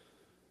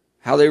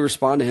 how they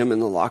respond to him in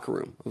the locker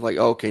room. Of like,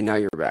 oh, okay, now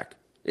you're back.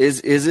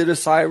 Is it a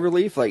sigh of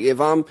relief? Like if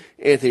I'm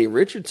Anthony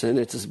Richardson,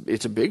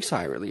 it's a big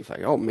sigh of relief.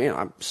 Like, oh man,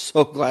 I'm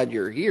so glad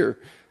you're here.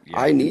 Yeah.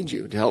 I need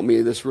you to help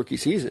me this rookie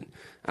season.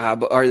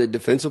 But are the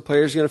defensive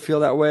players going to feel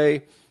that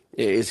way?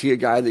 Is he a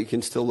guy that you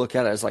can still look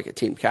at as like a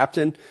team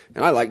captain?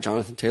 And I like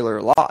Jonathan Taylor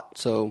a lot,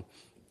 so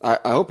I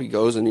hope he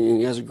goes and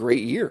he has a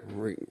great year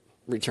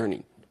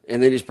returning.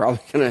 And then he's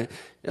probably going to,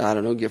 I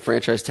don't know, get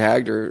franchise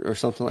tagged or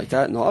something like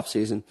that in the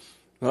offseason.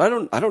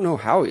 But I don't know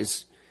how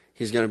he's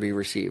going to be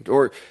received,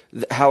 or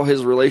how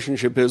his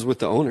relationship is with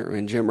the owner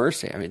and Jim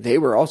Irsay. I mean, they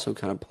were also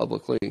kind of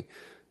publicly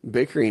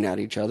bickering at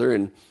each other,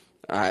 and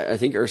I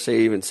think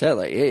Irsay even said,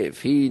 like, hey,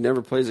 if he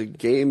never plays a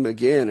game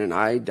again and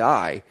I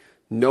die,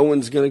 no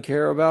one's going to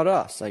care about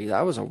us. Like,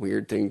 that was a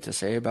weird thing to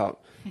say about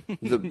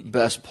the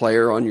best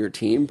player on your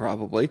team,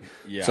 probably.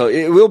 Yeah. So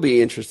it will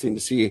be interesting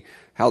to see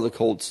how the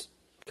Colts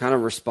kind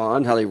of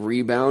respond, how they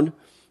rebound.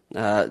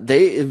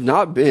 They have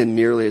not been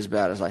nearly as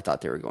bad as I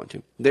thought they were going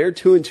to. They're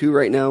 2-2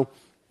 right now.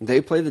 They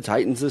play the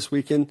Titans this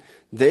weekend.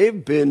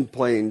 They've been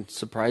playing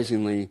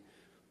surprisingly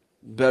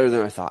better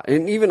than I thought.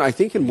 And even I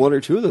think in one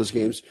or two of those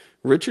games,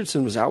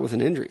 Richardson was out with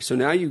an injury. So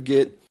now you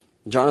get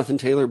Jonathan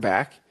Taylor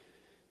back.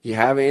 You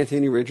have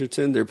Anthony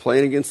Richardson. They're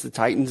playing against the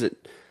Titans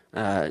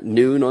at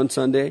noon on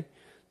Sunday.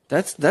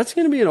 That's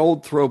going to be an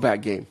old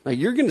throwback game. Like,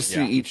 you're going to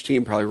see each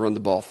team probably run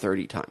the ball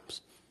 30 times.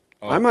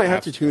 Oh, I might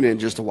have to tune in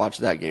just to watch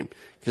that game,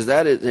 because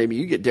that is, maybe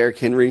you get Derrick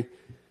Henry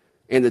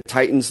and the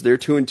Titans. They're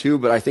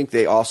 2-2, but I think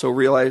they also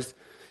realized,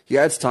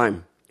 yeah, it's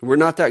time. We're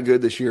not that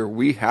good this year.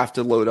 We have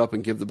to load up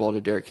and give the ball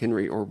to Derrick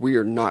Henry, or we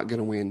are not going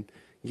to win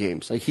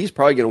games. Like, he's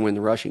probably going to win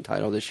the rushing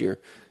title this year,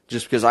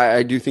 just because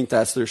I do think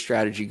that's their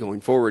strategy going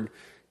forward.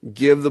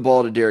 Give the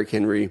ball to Derrick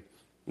Henry,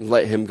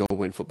 let him go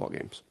win football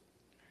games.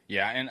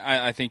 Yeah, and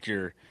I think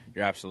you're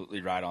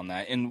absolutely right on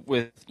that. And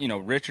with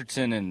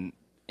Richardson and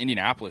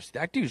Indianapolis,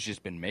 that dude's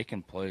just been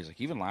making plays.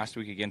 Like, even last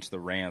week against the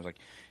Rams, like,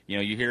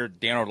 you hear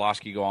Dan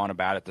Orlovsky go on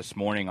about it this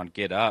morning on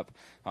Get Up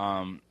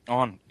on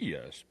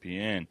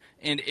ESPN,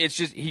 and it's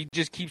just, he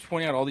just keeps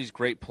pointing out all these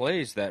great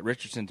plays that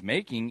Richardson's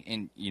making,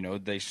 and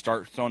they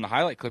start throwing the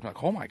highlight clip.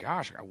 Like, oh my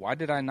gosh, why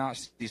did I not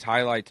see these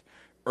highlights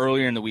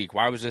earlier in the week?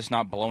 Why was this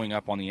not blowing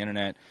up on the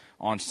internet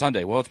on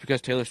Sunday? Well, it's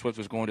because Taylor Swift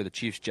was going to the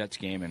Chiefs-Jets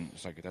game, and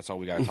it's like, that's all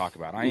we got to talk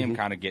about. I am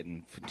kind of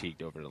getting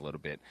fatigued over it a little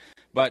bit,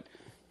 but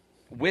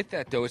with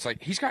that, though, it's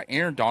like he's got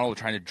Aaron Donald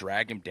trying to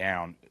drag him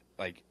down,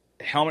 like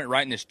helmet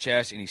right in his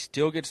chest, and he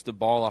still gets the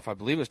ball off, I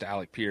believe it was to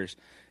Alec Pierce,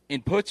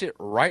 and puts it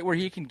right where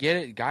he can get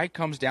it. Guy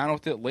comes down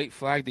with it, late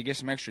flag, they get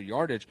some extra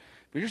yardage.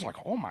 But you're just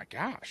like, oh, my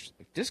gosh,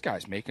 this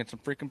guy's making some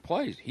freaking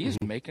plays. He is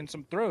making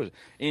some throws.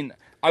 And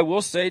I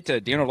will say,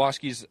 to Dan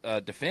Orlovsky's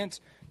defense,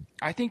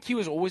 I think he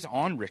was always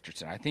on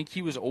Richardson. I think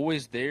he was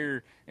always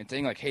there and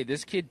saying, like, hey,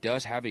 this kid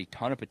does have a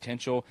ton of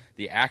potential.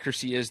 The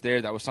accuracy is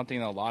there. That was something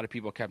that a lot of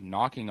people kept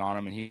knocking on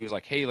him. And he was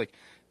like, hey, like,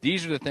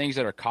 these are the things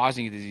that are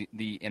causing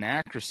the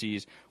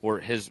inaccuracies, or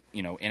his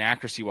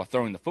inaccuracy while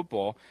throwing the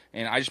football.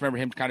 And I just remember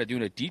him kind of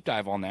doing a deep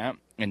dive on that.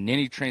 And then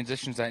he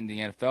transitions that into the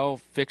NFL,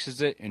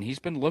 fixes it, and he's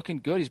been looking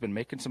good. He's been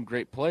making some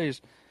great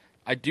plays.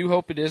 I do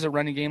hope it is a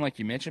running game like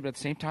you mentioned, but at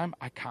the same time,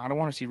 I kind of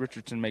want to see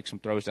Richardson make some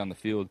throws down the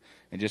field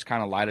and just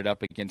kind of light it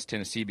up against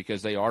Tennessee,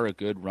 because they are a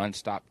good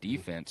run-stop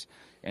defense.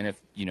 And if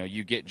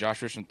you get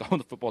Josh Richardson throwing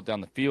the football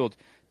down the field,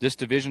 this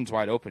division's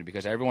wide open,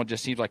 because everyone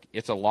just seems like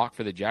it's a lock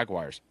for the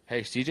Jaguars.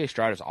 Hey, C.J.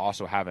 Stroud is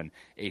also having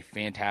a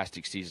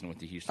fantastic season with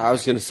the Houston. I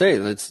was going to say,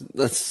 let's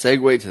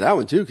segue to that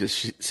one too,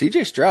 because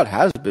C.J. Stroud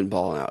has been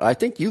balling out. I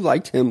think you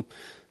liked him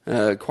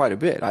quite a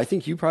bit. I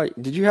think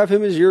did you have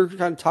him as your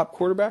kind of top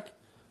quarterback?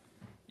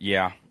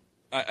 Yeah,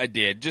 I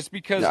did, just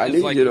because I it's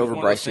knew like you did over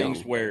one Bryce of those things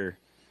Young. where,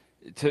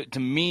 to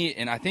me,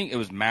 and I think it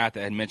was Matt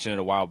that had mentioned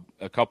it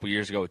a couple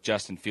years ago with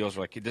Justin Fields.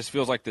 Like, this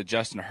feels like the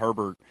Justin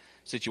Herbert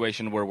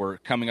situation, where we're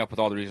coming up with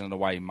all the reasons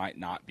why he might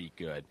not be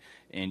good,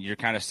 and you're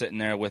kind of sitting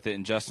there with it.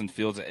 And Justin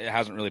Fields, it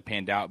hasn't really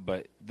panned out.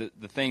 But the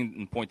thing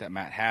and point that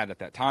Matt had at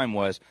that time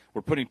was,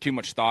 we're putting too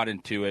much thought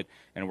into it,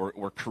 and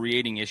we're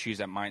creating issues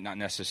that might not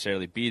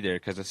necessarily be there,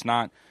 because it's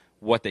not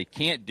what they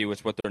can't do,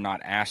 it's what they're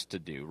not asked to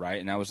do, right?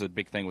 And that was the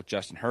big thing with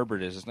Justin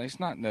Herbert is it's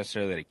not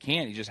necessarily that he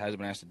can't, he just hasn't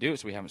been asked to do it,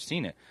 so we haven't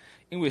seen it.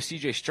 And with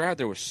C.J. Stroud,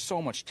 there was so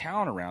much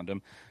talent around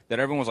him that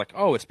everyone was like,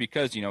 oh, it's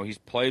because, he's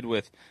played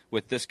with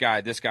this guy,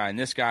 and this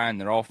guy, and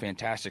they're all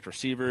fantastic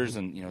receivers,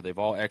 and, they've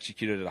all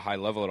executed at a high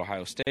level at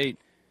Ohio State.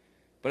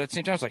 But at the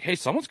same time, it's like, hey,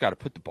 someone's got to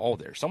put the ball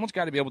there. Someone's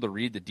got to be able to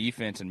read the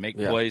defense and make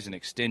plays and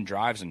extend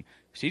drives, and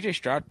C.J.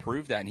 Stroud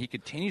proved that, and he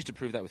continues to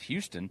prove that with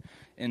Houston.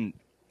 And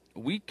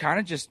we kind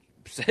of just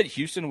said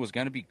Houston was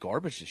going to be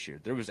garbage this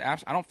year.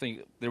 I don't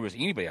think there was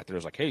anybody out there who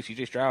was like, hey,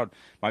 C.J. Stroud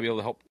might be able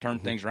to help turn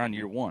things around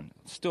year one.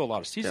 Still a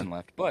lot of season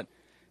left, but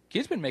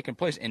kid's been making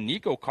plays. And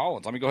Nico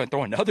Collins, let me go ahead and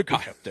throw another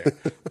guy up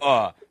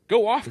there.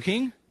 Go off,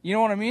 King. You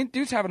know what I mean?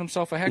 Dude's having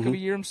himself a heck of a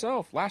year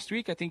himself. Last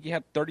week, I think he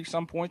had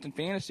 30-some points in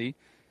fantasy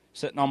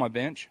sitting on my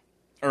bench,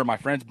 or my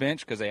friend's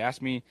bench, because they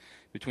asked me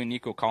between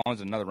Nico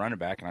Collins and another running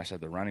back, and I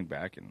said the running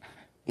back. And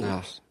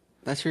no,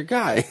 that's your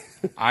guy.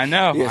 I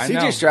know. Yeah,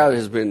 C.J. Stroud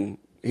he's been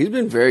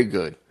very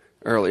good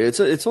early.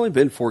 It's only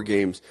been 4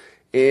 games,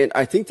 and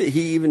I think that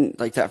he even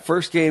like that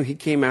first game he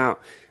came out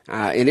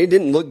and it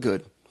didn't look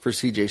good for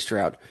C.J.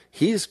 Stroud.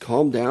 He's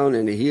calmed down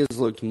and he has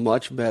looked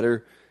much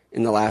better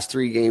in the last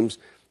 3 games.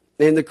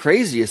 And the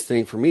craziest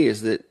thing for me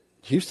is that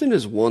Houston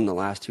has won the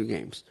last 2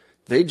 games.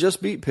 They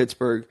just beat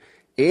Pittsburgh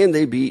and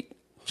they beat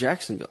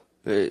Jacksonville,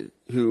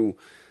 who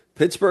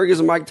Pittsburgh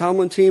is a Mike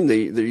Tomlin team.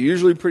 They're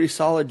usually pretty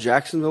solid.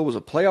 Jacksonville was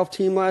a playoff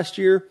team last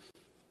year.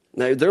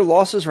 Now, their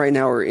losses right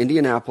now are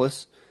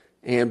Indianapolis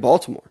and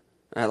Baltimore.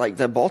 Like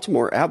that at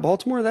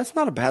Baltimore, that's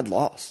not a bad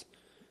loss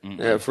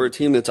for a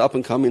team that's up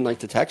and coming like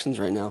the Texans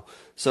right now.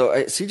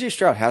 So C.J.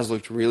 Stroud has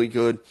looked really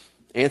good.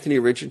 Anthony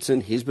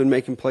Richardson, he's been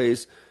making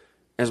plays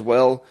as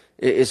well.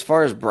 As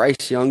far as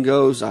Bryce Young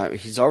goes,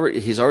 he's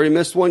already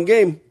missed 1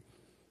 game.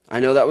 I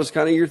know that was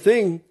kind of your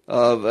thing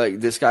of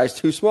this guy's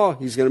too small.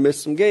 He's going to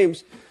miss some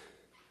games,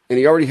 and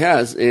he already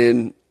has,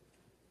 and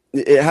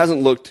it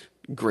hasn't looked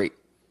great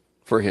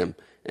for him.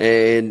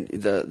 And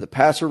the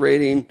passer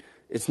rating,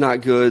 it's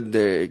not good.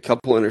 A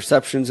couple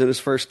interceptions in his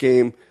first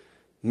game,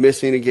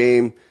 missing a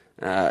game.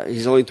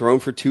 He's only thrown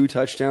for 2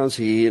 touchdowns.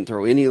 He didn't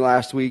throw any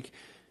last week.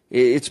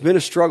 It's been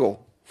a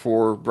struggle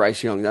for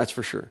Bryce Young, that's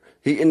for sure.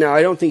 Now,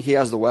 I don't think he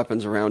has the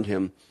weapons around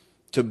him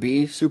to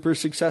be super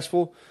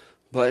successful,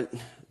 but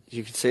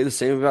you could say the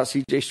same about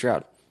C.J.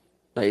 Stroud.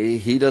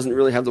 He doesn't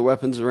really have the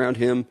weapons around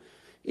him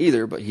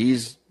either, but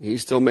he's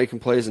still making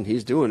plays and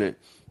he's doing it.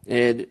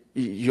 And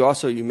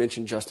you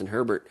mentioned Justin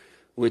Herbert,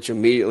 which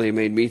immediately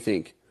made me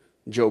think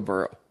Joe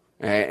Burrow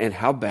and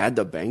how bad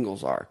the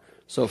Bengals are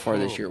so far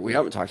this year. We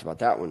haven't talked about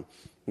that one.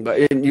 But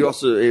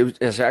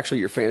it's actually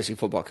your fantasy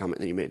football comment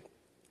that you made.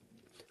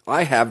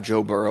 I have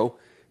Joe Burrow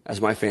as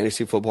my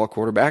fantasy football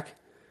quarterback,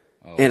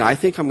 and I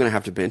think I'm going to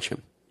have to bench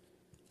him.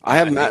 I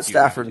have Matt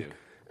Stafford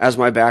as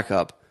my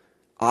backup.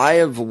 I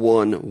have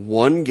won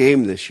 1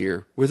 game this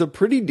year with a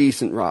pretty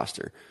decent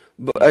roster,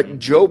 but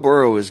Joe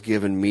Burrow has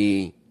given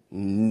me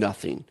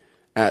nothing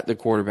at the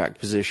quarterback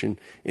position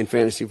in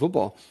fantasy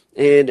football.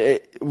 And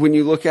when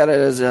you look at it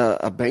as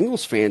a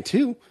Bengals fan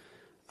too,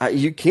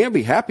 you can't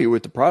be happy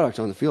with the product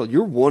on the field.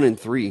 You're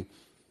 1-3,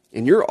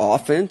 and your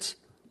offense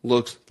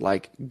looks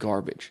like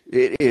garbage.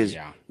 It is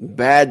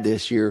bad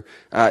this year.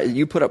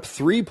 You put up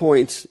 3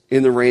 points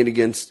in the rain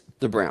against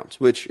the Browns,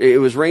 which it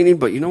was raining,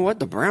 but you know what?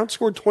 The Browns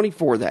scored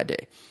 24 that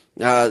day.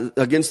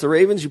 Against the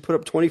Ravens, you put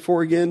up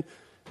 24 again.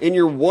 In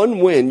your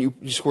 1 win, you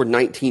scored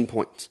 19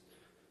 points.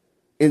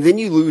 And then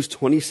you lose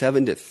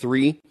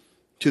 27-3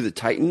 to the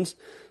Titans.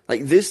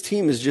 Like, this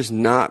team is just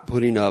not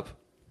putting up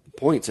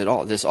points at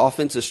all. This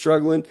offense is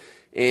struggling,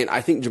 and I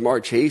think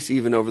Jamar Chase,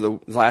 even over the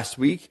last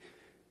week,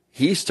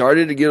 he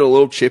started to get a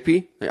little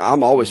chippy. Like,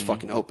 I'm always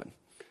fucking open.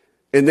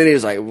 And then he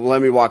was like, well, let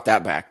me walk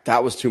that back.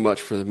 That was too much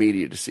for the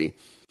media to see.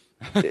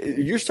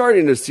 You're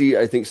starting to see,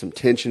 I think, some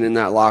tension in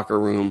that locker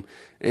room.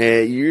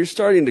 And you're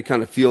starting to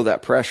kind of feel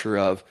that pressure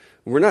of,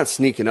 we're not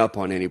sneaking up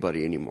on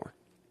anybody anymore.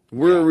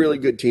 We're a really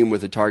good team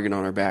with a target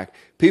on our back.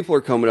 People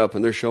are coming up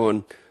and they're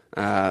showing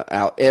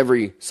out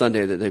every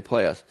Sunday that they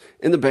play us.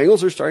 And the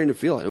Bengals are starting to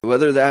feel it.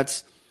 Whether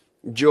that's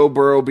Joe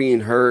Burrow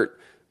being hurt,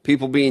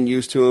 people being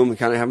used to him,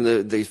 kind of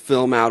having the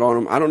film out on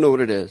him. I don't know what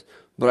it is,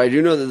 but I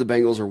do know that the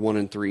Bengals are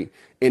 1-3.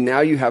 And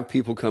now you have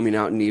people coming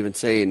out and even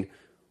saying,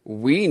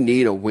 we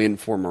need a win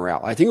for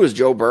morale. I think it was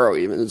Joe Burrow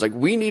even. It's like,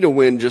 we need a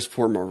win just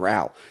for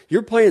morale.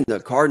 You're playing the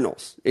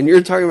Cardinals, and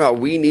you're talking about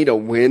we need a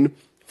win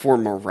for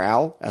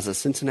morale as a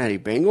Cincinnati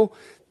Bengal.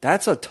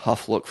 That's a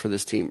tough look for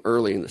this team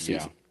early in the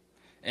season.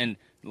 Yeah. And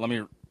let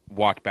me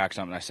walk back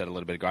something I said a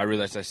little bit ago. I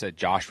realized I said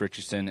Josh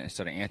Richardson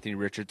instead of Anthony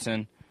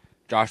Richardson.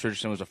 Josh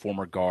Richardson was a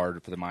former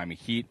guard for the Miami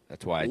Heat.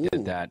 That's why I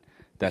did that.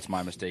 That's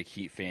my mistake,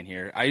 Heat fan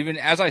here.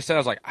 As I said, I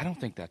was like, I don't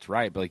think that's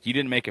right. But, like, you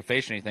didn't make a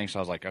face or anything, so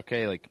I was like,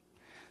 okay, like,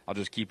 I'll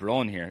just keep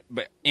rolling here.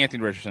 But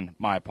Anthony Richardson,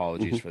 my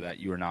apologies for that.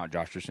 You are not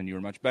Josh Richardson. You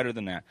were much better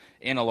than that,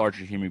 and a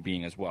larger human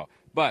being as well.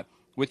 But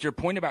with your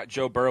point about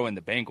Joe Burrow and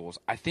the Bengals,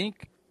 I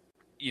think,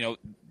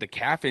 the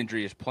calf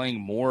injury is playing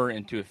more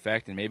into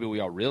effect than maybe we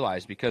all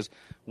realize, because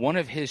one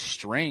of his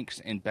strengths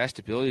and best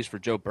abilities for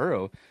Joe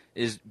Burrow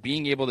is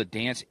being able to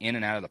dance in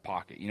and out of the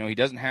pocket. He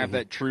doesn't have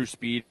that true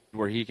speed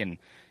where he can,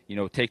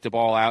 take the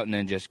ball out and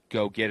then just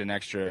go get an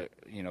extra,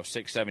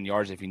 6-7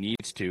 yards if he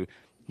needs to.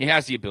 He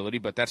has the ability,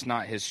 but that's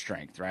not his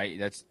strength,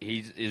 right? He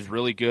is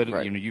really good.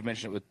 Right. You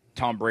mentioned it with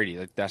Tom Brady.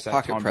 Like, that's that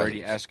pocket Tom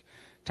Brady-esque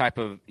type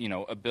of,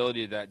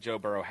 ability that Joe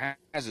Burrow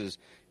has, is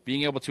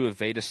being able to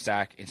evade a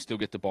sack and still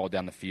get the ball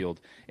down the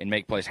field and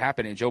make plays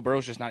happen. And Joe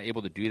Burrow's just not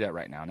able to do that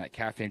right now. And that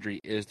calf injury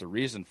is the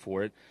reason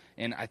for it.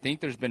 And I think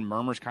there's been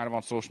murmurs kind of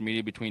on social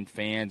media between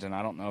fans, and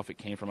I don't know if it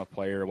came from a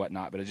player or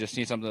whatnot, but it just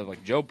seems something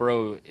like Joe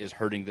Burrow is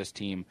hurting this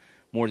team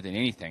more than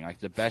anything. Like,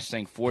 the best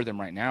thing for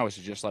them right now is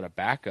to just let a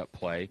backup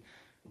play.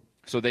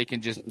 so they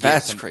can just get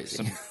That's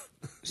crazy.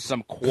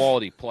 some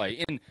quality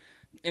play.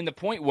 And the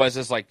point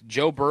is like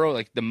Joe Burrow,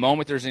 like the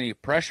moment there's any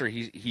pressure,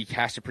 he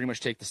has to pretty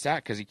much take the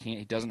sack because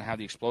he doesn't have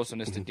the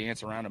explosiveness to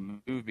dance around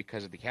and move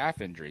because of the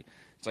calf injury.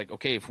 It's like,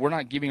 okay, if we're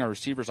not giving our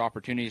receivers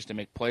opportunities to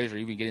make plays or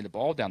even getting the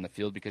ball down the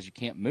field because you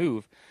can't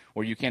move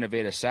or you can't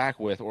evade a sack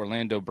with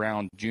Orlando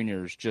Brown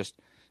Jr.'s just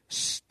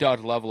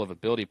stud level of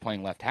ability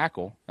playing left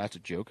tackle, that's a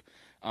joke,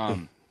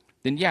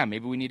 then yeah,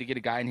 maybe we need to get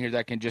a guy in here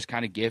that can just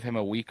kind of give him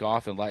a week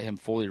off and let him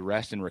fully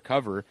rest and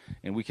recover,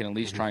 and we can at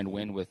least try and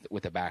win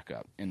with a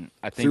backup. And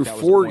I think Through that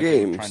was 4 the point they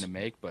were games, trying to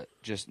make, but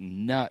just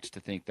nuts to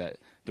think that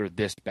they're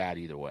this bad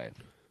either way.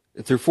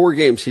 through 4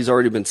 games, he's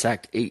already been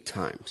sacked 8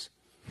 times.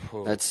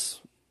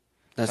 That's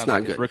Sounds not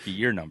like good. his rookie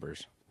year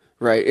numbers.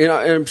 Right, and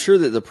I'm sure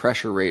that the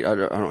pressure rate, I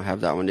don't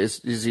have that one,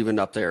 is even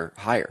up there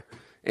higher.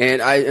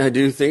 And I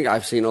do think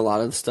I've seen a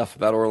lot of the stuff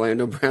about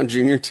Orlando Brown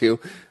Jr. too.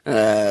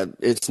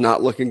 It's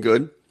not looking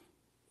good.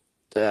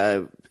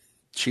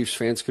 Chiefs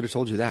fans could have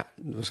told you that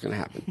was going to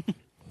happen.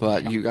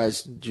 But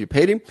you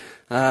paid him.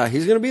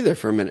 He's going to be there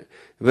for a minute.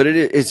 But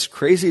it's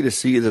crazy to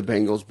see the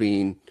Bengals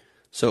being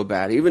so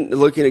bad. Even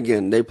looking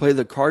again, they play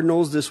the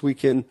Cardinals this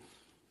weekend.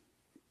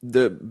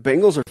 The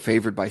Bengals are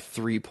favored by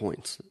 3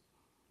 points.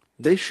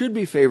 They should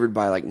be favored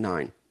by like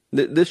 9.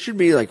 This should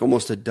be like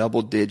almost a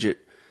double-digit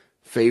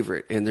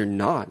favorite, and they're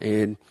not.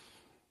 And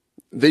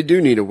they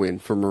do need a win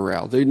for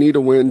morale. They need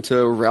a win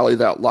to rally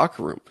that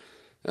locker room.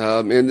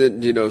 And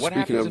then, What speaking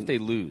happens of, if they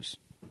lose?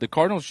 The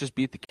Cardinals just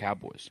beat the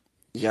Cowboys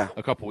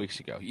a couple weeks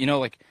ago.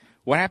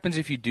 What happens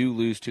if you do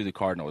lose to the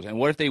Cardinals? And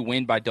what if they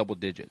win by double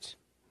digits?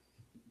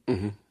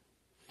 Mm-hmm.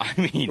 I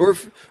mean,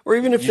 or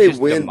even if they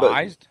win,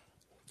 demised? but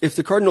if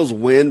the Cardinals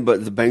win,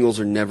 but the Bengals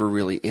are never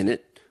really in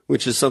it,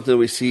 which is something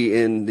we see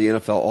in the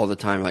NFL all the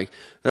time. Like,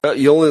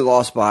 you only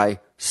lost by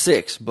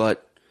 6,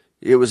 but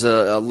it was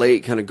a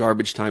late kind of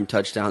garbage time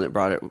touchdown that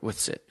brought it with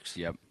 6.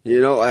 Yep.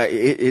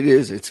 It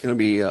is. It's going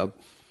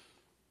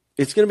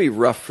to be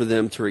rough for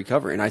them to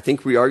recover. And I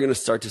think we are going to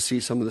start to see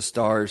some of the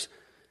stars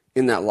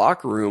in that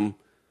locker room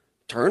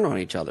turn on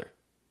each other.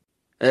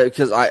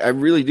 Because I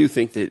really do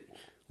think that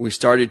we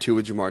started to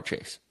with Jamar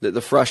Chase. That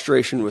the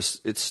frustration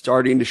it's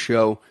starting to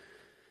show.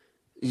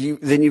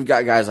 Then you've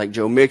got guys like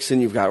Joe Mixon,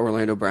 you've got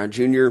Orlando Brown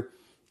Jr.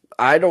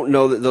 I don't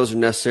know that those are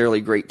necessarily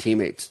great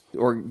teammates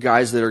or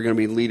guys that are going to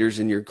be leaders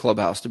in your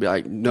clubhouse to be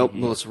like, nope,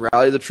 let's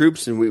rally the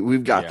troops and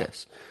we've got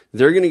this.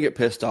 They're going to get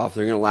pissed off.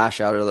 They're going to lash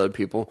out at other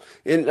people.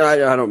 And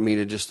I don't mean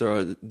to just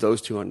throw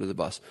those two under the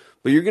bus.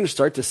 But you're going to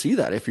start to see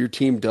that if your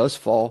team does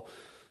fall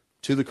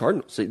to the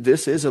Cardinals.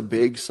 This is a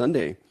big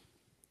Sunday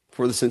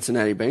for the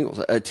Cincinnati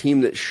Bengals, a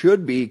team that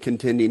should be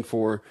contending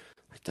for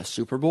like the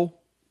Super Bowl.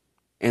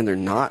 And they're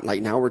not.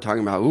 Like now we're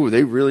talking about,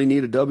 they really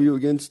need a W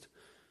against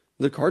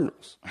the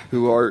Cardinals,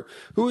 we're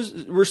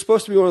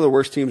supposed to be one of the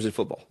worst teams in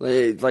football.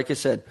 Like I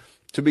said,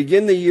 to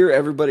begin the year,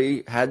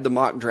 everybody had the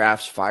mock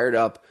drafts fired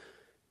up,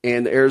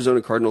 and the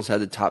Arizona Cardinals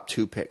had the top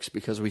 2 picks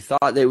because we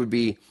thought they would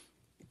be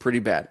pretty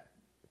bad.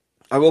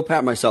 I will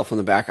pat myself on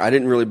the back. I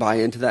didn't really buy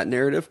into that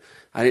narrative.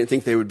 I didn't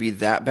think they would be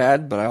that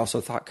bad, but I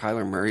also thought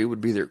Kyler Murray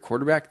would be their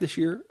quarterback this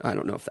year. I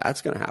don't know if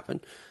that's going to happen.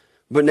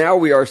 But now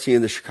we are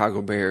seeing the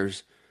Chicago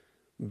Bears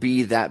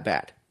be that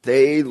bad.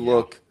 They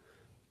look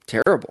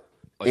terrible.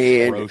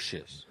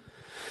 Atrocious.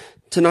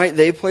 Tonight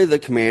they play the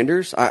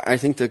Commanders. I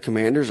think the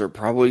Commanders are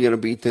probably going to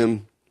beat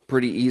them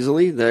pretty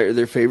easily.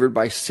 They're favored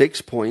by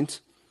 6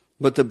 points.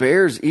 But the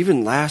Bears,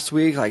 even last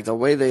week, like the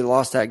way they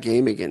lost that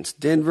game against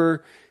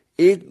Denver,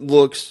 it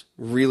looks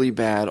really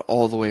bad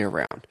all the way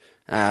around.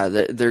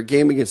 Their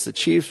game against the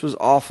Chiefs was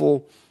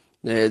awful.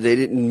 They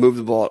didn't move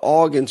the ball at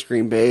all against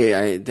Green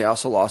Bay. They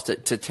also lost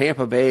it to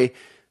Tampa Bay,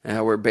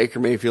 where Baker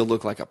Mayfield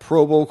looked like a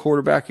Pro Bowl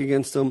quarterback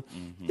against them.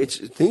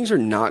 Things are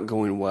not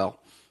going well.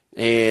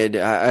 And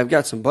I've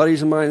got some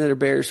buddies of mine that are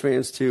Bears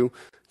fans too.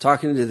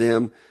 Talking to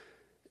them,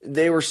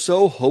 they were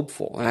so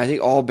hopeful, and I think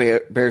all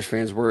Bears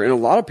fans were, and a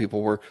lot of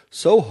people were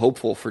so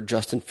hopeful for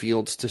Justin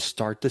Fields to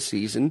start the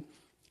season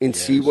and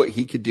see what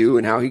he could do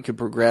and how he could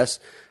progress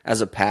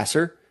as a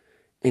passer,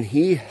 and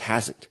he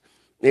hasn't.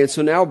 And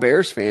so now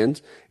Bears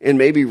fans, and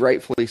maybe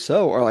rightfully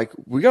so, are like,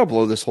 we got to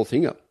blow this whole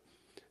thing up.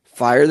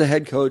 Fire the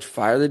head coach,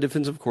 fire the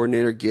defensive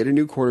coordinator, get a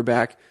new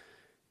quarterback,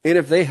 and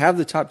if they have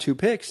the top 2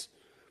 picks,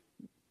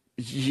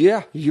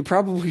 yeah, you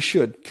probably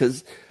should,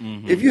 because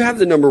if you have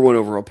the number 1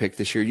 overall pick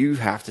this year, you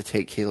have to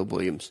take Caleb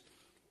Williams.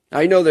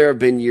 I know there have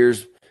been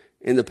years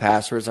in the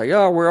past where it's like,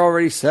 we're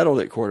already settled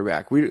at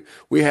quarterback.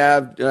 We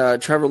have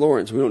Trevor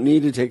Lawrence. We don't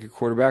need to take a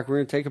quarterback. We're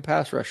going to take a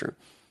pass rusher.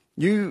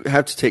 You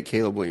have to take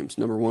Caleb Williams,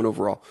 number 1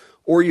 overall,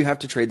 or you have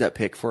to trade that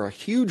pick for a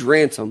huge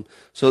ransom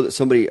so that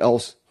somebody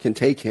else can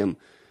take him.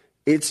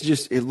 It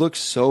looks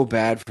so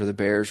bad for the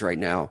Bears right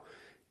now.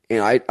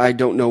 And I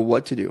don't know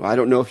what to do. I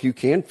don't know if you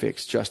can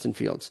fix Justin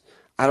Fields.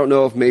 I don't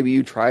know if maybe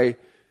you try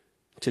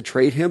to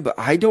trade him, but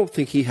I don't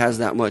think he has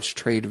that much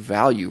trade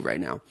value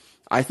right now.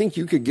 I think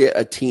you could get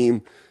a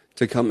team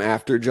to come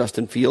after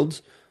Justin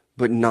Fields,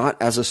 but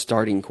not as a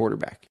starting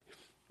quarterback.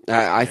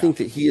 I think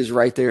that he is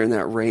right there in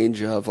that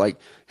range of like,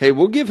 hey,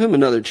 we'll give him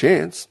another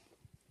chance.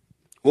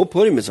 we'll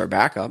put him as our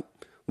backup.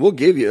 We'll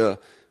give you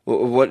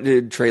what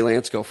did Trey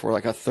Lance go for?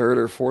 Like a third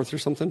or fourth or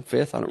something?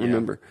 Fifth? I don't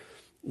remember.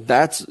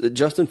 That's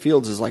Justin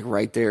Fields is like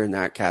right there in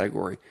that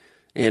category,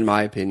 in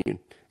my opinion.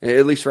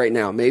 At least right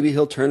now. Maybe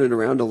he'll turn it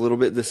around a little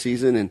bit this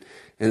season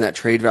and that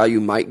trade value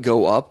might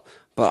go up.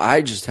 But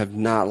I just have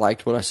not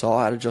liked what I saw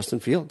out of Justin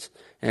Fields.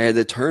 And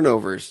the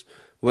turnovers,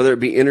 whether it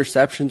be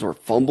interceptions or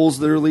fumbles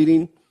that are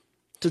leading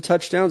to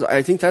touchdowns,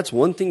 I think that's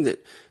one thing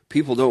that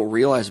people don't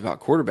realize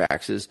about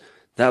quarterbacks is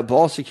that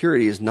ball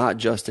security is not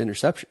just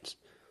interceptions.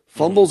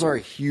 Fumbles are a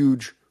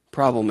huge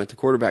problem at the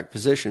quarterback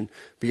position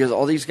because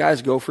all these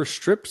guys go for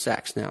strip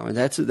sacks now, and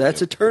that's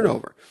a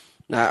turnover.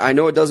 Now, I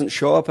know it doesn't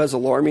show up as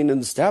alarming in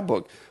the stat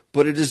book,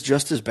 but it is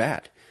just as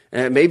bad.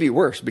 And it may be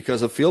worse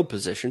because of field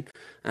position.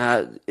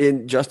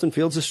 Justin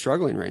Fields is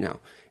struggling right now.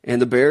 And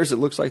the Bears, it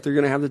looks like they're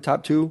going to have the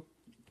top 2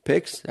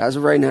 picks as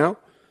of right now.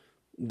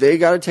 They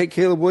got to take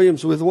Caleb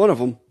Williams with one of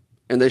them,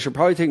 and they should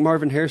probably take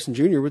Marvin Harrison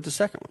Jr. with the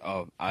second one.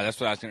 Oh, that's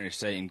what I was going to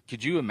say. And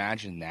could you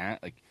imagine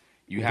that? Like,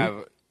 you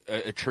have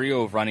a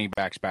trio of running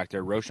backs back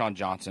there. Roschon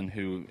Johnson,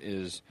 who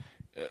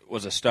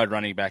was a stud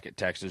running back at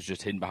Texas,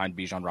 just hidden behind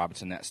Bijan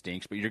Robinson. That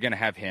stinks. But you're going to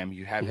have him.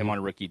 You have him on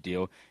a rookie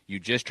deal. You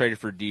just traded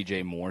for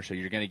DJ Moore, so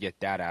you're going to get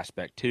that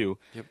aspect too.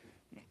 Yep.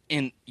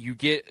 And you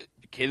get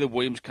Caleb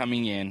Williams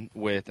coming in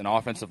with an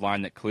offensive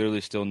line that clearly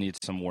still needs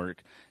some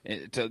work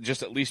to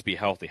just at least be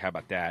healthy. How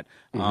about that?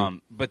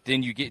 But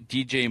then you get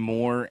DJ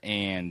Moore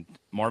and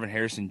Marvin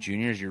Harrison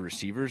Jr. as your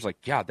receivers. Like,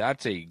 yeah,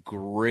 that's a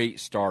great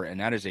start, and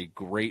that is a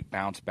great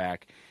bounce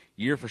back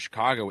year for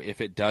Chicago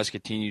if it does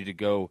continue to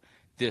go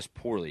this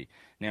poorly.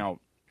 Now,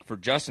 for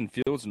Justin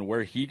Fields and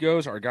where he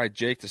goes, our guy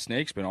Jake the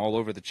Snake's been all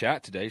over the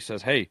chat today.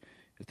 Says, hey,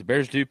 if the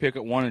Bears do pick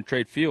at 1 and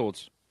trade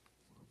Fields,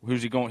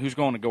 who's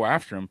going to go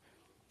after him?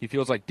 He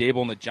feels like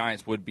Dable and the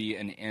Giants would be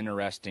an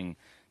interesting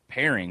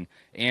pairing,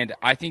 and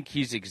I think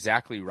he's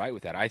exactly right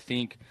with that. I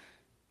think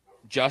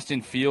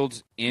Justin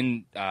Fields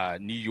in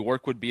New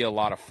York would be a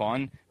lot of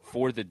fun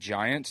for the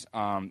Giants.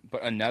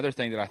 But another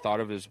thing that I thought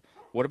of is,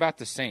 what about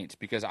the Saints?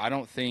 Because I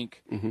don't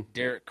think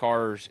Derek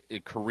Carr's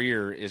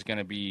career is going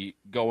to be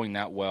going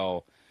that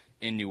well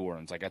in New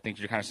Orleans. Like, I think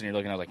you're kind of sitting here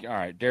looking at like, all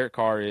right, Derek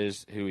Carr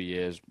is who he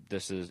is.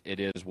 It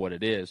is what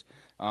it is.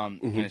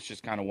 And it's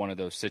just kind of one of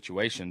those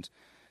situations.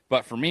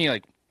 But for me,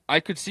 like, I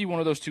could see one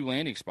of those 2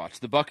 landing spots.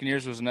 The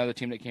Buccaneers was another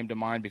team that came to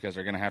mind because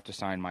they're going to have to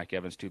sign Mike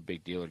Evans to a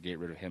big deal or get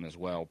rid of him as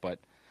well. But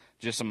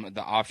just some of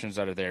the options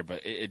that are there.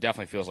 But it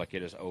definitely feels like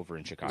it is over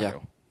in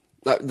Chicago.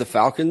 Yeah. The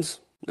Falcons,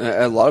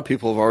 a lot of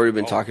people have already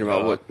been talking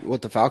about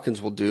what the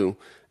Falcons will do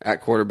at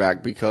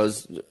quarterback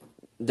because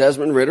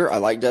Desmond Ridder, I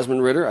like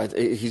Desmond Ridder.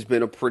 He's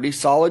been a pretty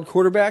solid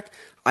quarterback.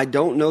 I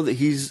don't know that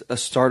he's a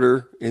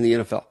starter in the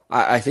NFL.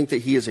 I think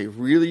that he is a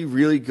really,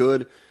 really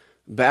good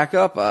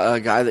backup, a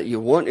guy that you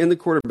want in the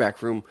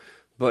quarterback room,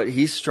 but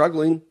he's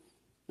struggling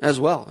as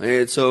well.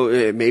 And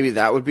so maybe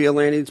that would be a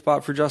landing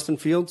spot for Justin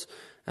Fields.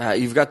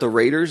 You've got the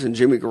Raiders and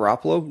Jimmy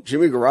Garoppolo.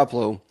 Jimmy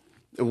Garoppolo,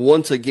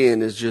 once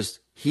again,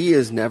 he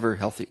is never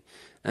healthy.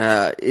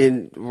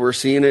 And we're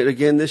seeing it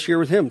again this year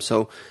with him.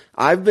 So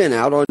I've been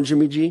out on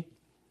Jimmy G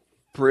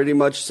pretty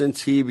much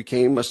since he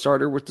became a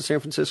starter with the San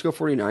Francisco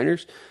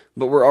 49ers,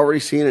 but we're already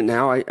seeing it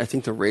now. I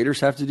think the Raiders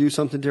have to do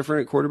something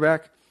different at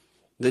quarterback.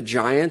 The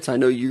Giants, I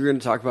know you're going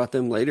to talk about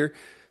them later.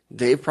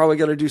 They've probably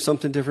got to do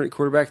something different at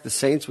quarterback. The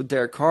Saints with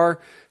Derek Carr,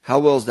 how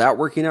well is that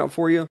working out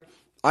for you?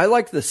 I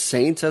like the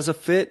Saints as a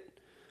fit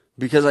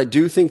because I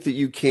do think that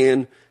you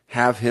can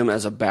have him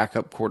as a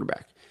backup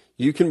quarterback.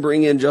 You can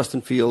bring in Justin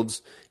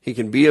Fields. He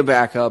can be a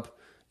backup.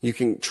 You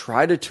can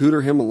try to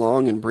tutor him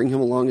along and bring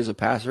him along as a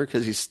passer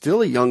because he's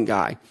still a young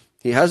guy.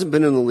 He hasn't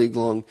been in the league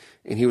long,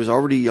 and he was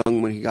already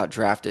young when he got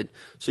drafted.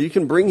 So you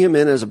can bring him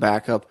in as a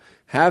backup,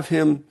 have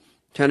him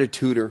kind of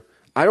tutor.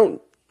 I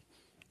don't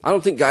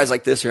think guys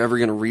like this are ever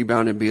going to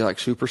rebound and be like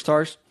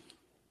superstars,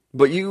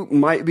 but you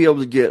might be able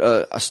to get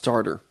a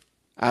starter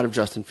out of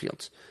Justin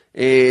Fields.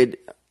 And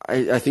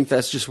I think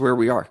that's just where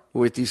we are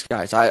with these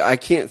guys. I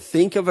can't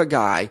think of a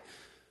guy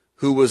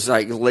who was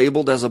like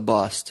labeled as a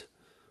bust,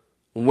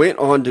 went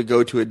on to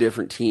go to a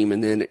different team,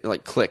 and then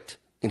like clicked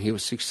and he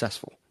was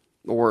successful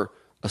or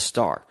a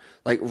star.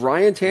 Like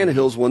Ryan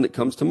Tannehill's one that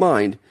comes to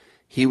mind.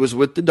 He was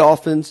with the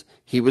Dolphins.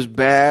 He was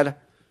bad.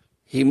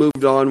 He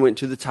moved on, went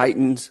to the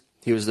Titans.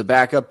 He was the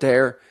backup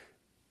there,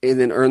 and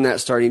then earned that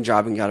starting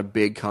job and got a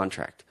big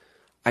contract.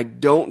 I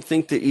don't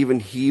think that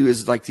even he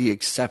is like the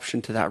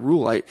exception to that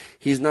rule.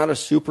 He's not a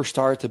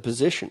superstar at the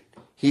position.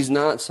 He's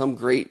not some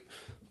great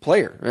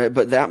player, right?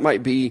 But that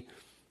might be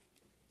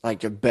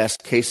like a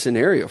best case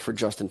scenario for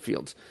Justin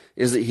Fields,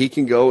 is that he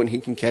can go and he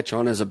can catch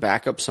on as a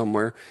backup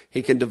somewhere.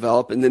 He can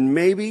develop and then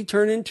maybe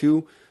turn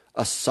into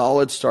a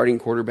solid starting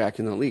quarterback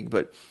in the league.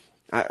 But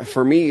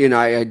for me, and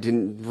I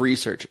didn't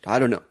research it. I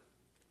don't know.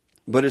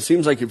 But it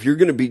seems like if you're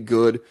going to be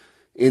good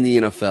in the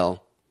NFL,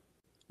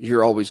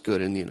 you're always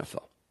good in the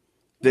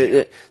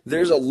NFL.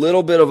 There's a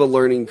little bit of a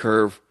learning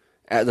curve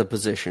at the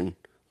position,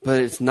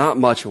 but it's not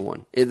much of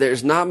one.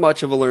 There's not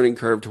much of a learning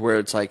curve to where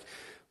it's like,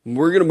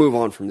 we're going to move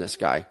on from this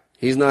guy.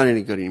 He's not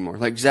any good anymore.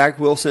 Like Zach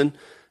Wilson,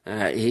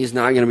 he's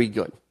not going to be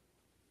good.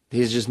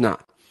 He's just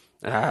not.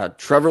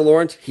 Trevor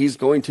Lawrence, he's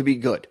going to be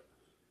good.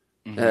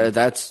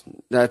 That's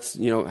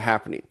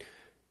happening.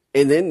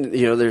 And then,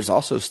 there's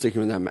also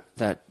sticking with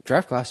that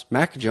draft class,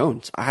 Mac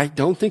Jones. I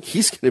don't think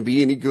he's going to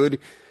be any good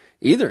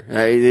either.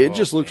 It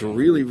just looks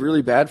really,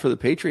 really bad for the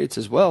Patriots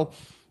as well.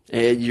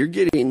 And you're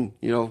getting,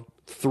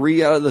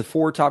 3 out of the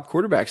 4 top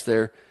quarterbacks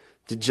there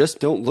that just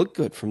don't look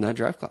good from that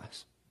draft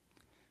class.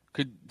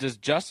 Does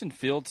Justin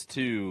Fields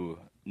to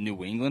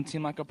New England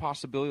seem like a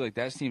possibility? Like,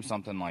 that seems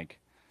something like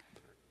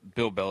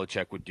Bill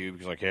Belichick would do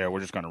because, like, we're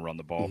just going to run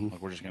the ball.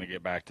 Like, we're just going to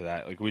get back to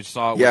that. Like, we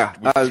saw what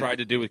we tried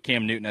to do with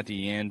Cam Newton at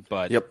the end,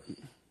 but Yep.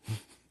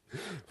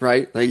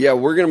 Right? Like,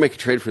 we're going to make a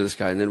trade for this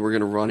guy, and then we're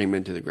going to run him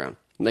into the ground.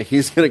 Like,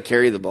 he's going to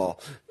carry the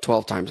ball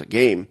 12 times a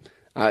game.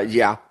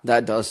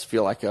 That does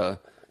feel like a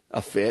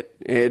fit.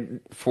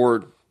 And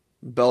for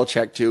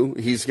Belichick, too,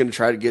 he's going to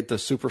try to get the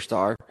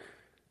superstar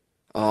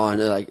on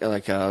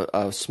like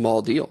a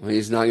small deal.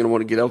 He's not going to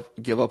want to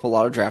give up a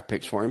lot of draft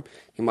picks for him.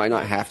 He might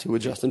not have to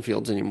with Justin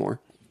Fields anymore.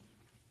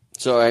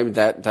 So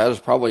that is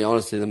probably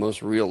honestly the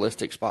most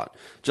realistic spot.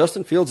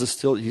 Justin Fields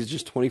he's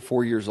just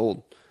 24 years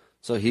old.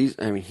 So he's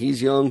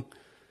young.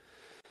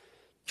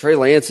 Trey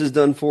Lance is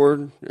done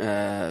for.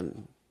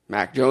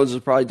 Mac Jones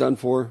is probably done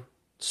for.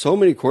 So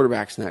many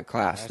quarterbacks in that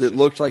class that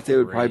looked like they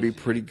would probably be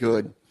pretty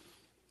good.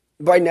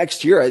 By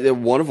next year,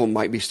 one of them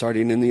might be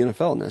starting in the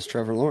NFL, and that's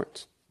Trevor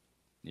Lawrence.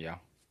 Yeah.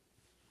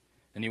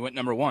 And he went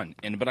number 1.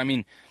 But I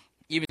mean,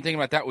 even thinking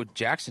about that with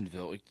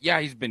Jacksonville,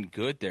 he's been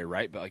good there,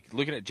 right? But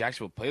looking at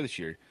Jacksonville play this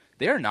year,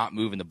 they are not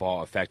moving the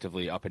ball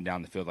effectively up and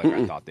down the field like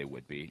I thought they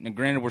would be. Now,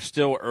 granted, we're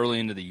still early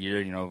into the year.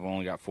 We've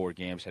only got 4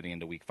 games heading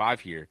into week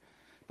 5 here.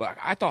 But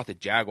I thought the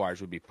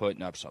Jaguars would be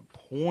putting up some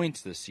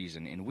points this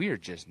season, and we are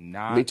just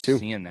not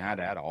seeing that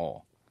at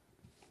all.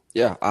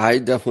 Yeah, I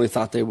definitely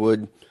thought they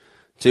would,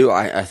 too.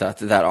 I thought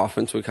that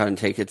offense would kind of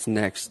take its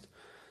next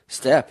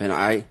step. And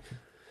I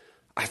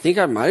think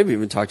I might have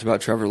even talked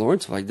about Trevor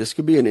Lawrence. Like, this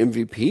could be an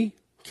MVP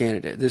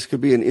candidate. This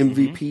could be an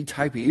MVP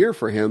type of year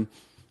for him.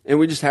 And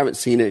we just haven't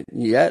seen it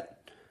yet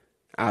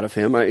out of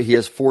him. He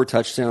has 4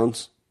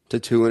 touchdowns to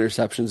 2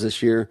 interceptions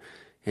this year.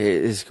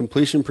 His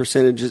completion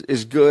percentage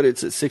is good.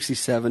 It's at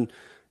 67.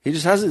 He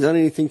just hasn't done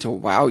anything to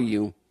wow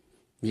you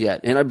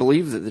yet. And I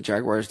believe that the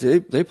Jaguars,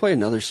 they play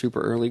another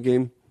super early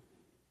game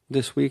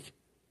this week.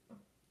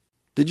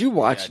 Did you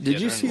watch?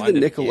 Did you see the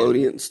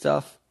Nickelodeon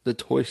stuff? The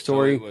Toy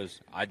Story?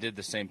 So I did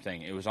the same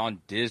thing. It was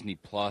on Disney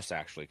Plus,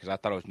 actually, because I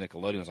thought it was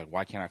Nickelodeon. I was like,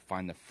 why can't I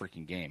find the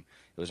freaking game?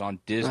 It was on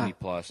Disney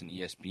Plus and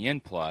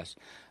ESPN Plus.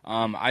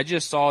 I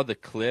just saw the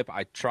clip.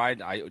 I tried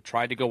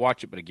to go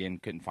watch it, but again,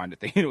 couldn't find it.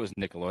 Thinking it was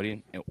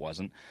Nickelodeon. It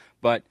wasn't.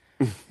 But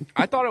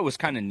I thought it was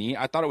kind of neat.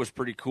 I thought it was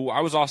pretty cool.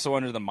 I was also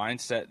under the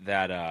mindset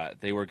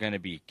that they were going to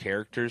be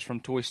characters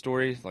from Toy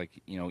Story. Like,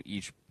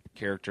 each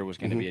character was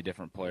going to be a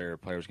different player. A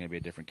player was going to be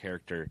a different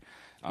character.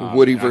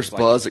 Woody versus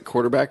Buzz at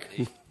quarterback?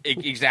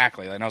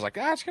 Exactly. And I was like,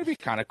 it's going to be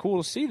kind of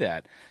cool to see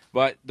that.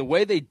 But the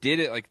way they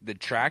did it, like the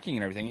tracking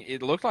and everything,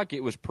 it looked like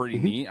it was pretty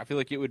neat. I feel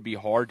like it would be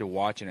hard to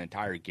watch an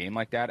entire game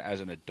like that as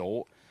an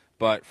adult.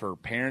 But for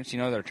parents,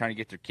 that are trying to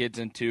get their kids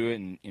into it,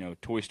 and,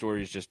 Toy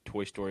Story is just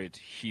Toy Story. It's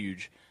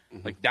huge.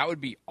 Like, that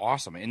would be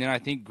awesome. And then I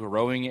think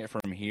growing it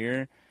from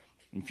here,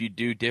 if you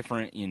do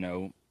different,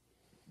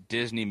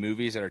 Disney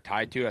movies that are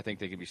tied to it, I think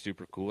they could be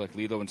super cool. Like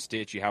Lilo and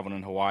Stitch, you have one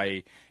in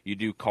Hawaii. You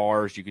do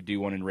Cars, you could do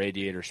one in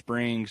Radiator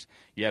Springs.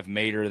 You have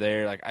Mater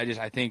there. Like,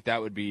 I think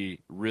that would be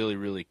really,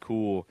 really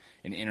cool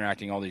in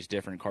interacting all these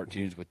different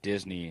cartoons with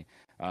Disney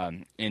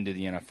into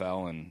the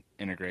NFL and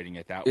integrating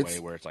it that way,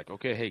 where it's like,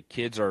 okay, hey,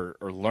 kids are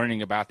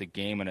learning about the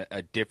game in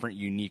a different,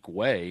 unique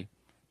way.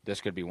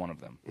 This could be one of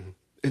them.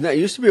 And that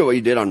used to be what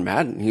you did on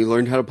Madden. You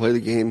learned how to play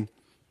the game.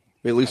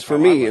 At least for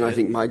me, and I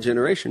think my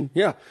generation,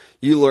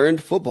 you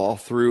learned football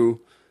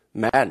through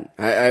Madden.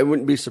 I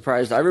wouldn't be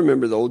surprised. I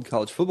remember the old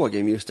college football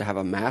game used to have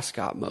a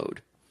mascot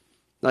mode.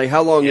 Like,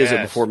 how long is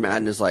it before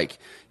Madden is like,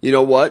 you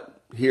know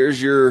what? Here's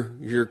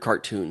your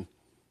cartoon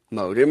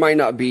mode. It might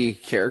not be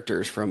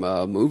characters from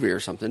a movie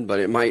or something, but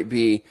it might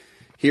be,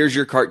 here's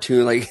your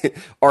cartoon, like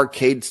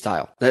arcade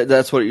style.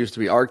 That's what it used to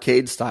be,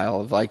 arcade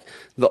style of like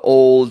the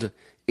old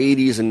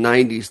 80s and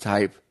 90s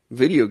type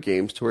video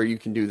games to where you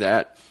can do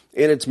that.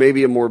 And it's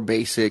maybe a more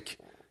basic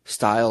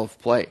style of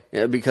play.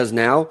 Because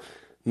now,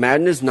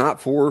 Madden is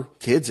not for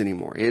kids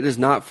anymore. It is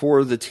not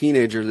for the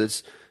teenager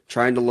that's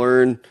trying to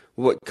learn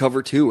what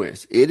cover 2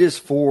 is. It is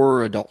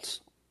for adults.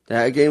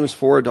 That game is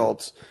for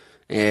adults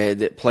and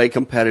that play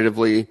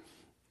competitively.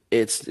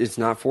 It's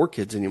not for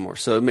kids anymore.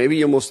 So maybe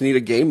you almost need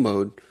a game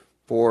mode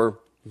for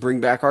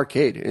bring back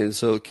arcade. And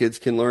so kids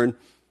can learn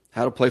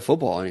how to play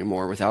football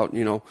anymore without,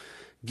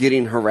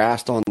 getting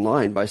harassed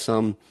online by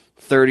some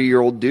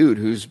 30-year-old dude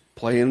who's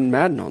playing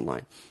Madden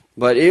online.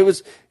 But it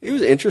was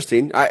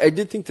interesting. I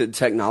did think the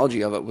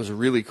technology of it was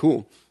really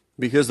cool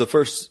because the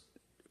first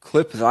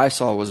clip that I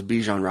saw was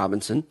Bijan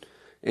Robinson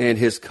and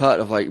his cut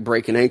of like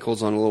breaking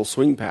ankles on a little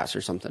swing pass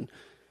or something.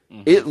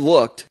 It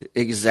looked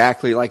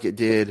exactly like it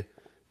did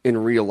in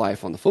real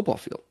life on the football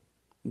field,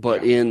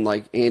 but in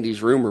like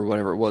Andy's room or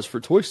whatever it was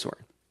for Toy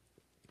Story.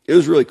 It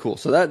was really cool.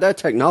 So that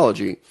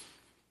technology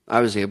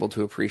I was able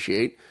to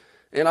appreciate.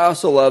 And I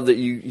also love that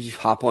you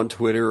hop on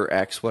Twitter or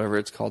X, whatever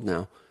it's called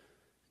now,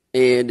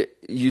 and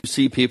you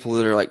see people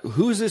that are like,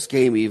 who's this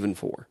game even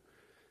for?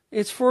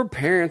 It's for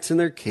parents and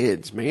their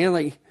kids, man.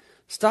 Like,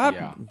 stop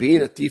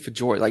being a thief of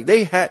joy. Like,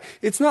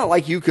 it's not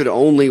like you could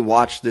only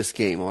watch this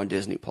game on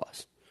Disney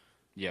Plus.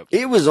 Yep.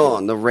 It was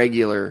on the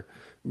regular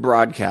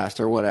broadcast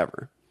or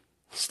whatever.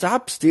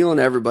 Stop stealing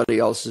everybody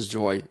else's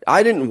joy.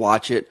 I didn't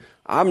watch it.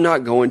 I'm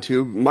not going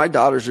to. My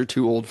daughters are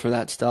too old for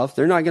that stuff.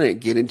 They're not going to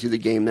get into the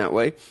game that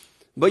way.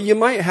 But you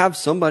might have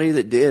somebody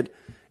that did.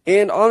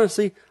 And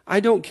honestly, I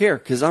don't care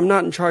because I'm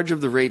not in charge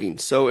of the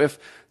ratings. So if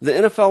the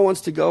NFL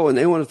wants to go and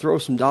they want to throw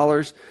some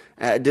dollars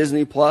at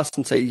Disney Plus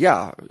and say,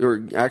 yeah,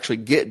 or actually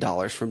get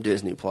dollars from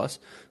Disney Plus,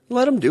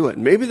 let them do it.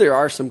 Maybe there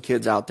are some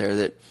kids out there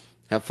that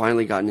have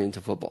finally gotten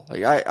into football.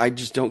 Like I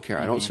just don't care.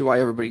 I don't see why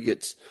everybody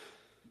gets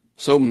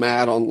so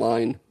mad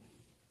online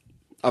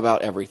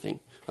about everything,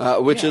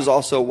 which is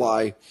also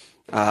why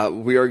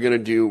we're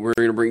going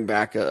to bring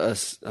back a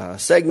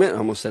segment. I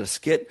almost said a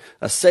skit,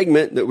 a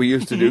segment that we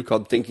used to do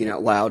called Thinking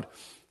Out Loud.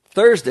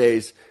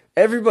 Thursdays,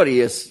 everybody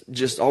is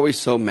just always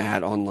so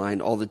mad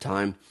online all the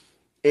time.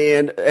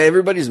 And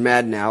everybody's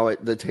mad now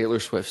at the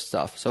Taylor Swift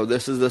stuff. So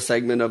this is the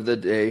segment of the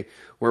day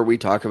where we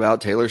talk about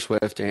Taylor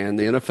Swift and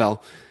the NFL.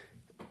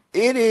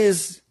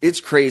 It's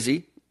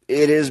crazy.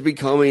 It is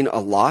becoming a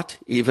lot,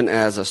 even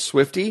as a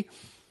Swiftie.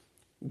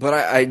 But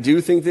I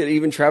do think that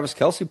even Travis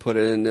Kelce put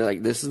it in,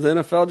 like, this is the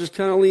NFL just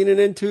kind of leaning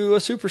into a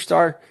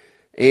superstar.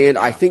 And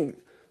I think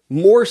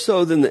more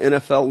so than the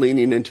NFL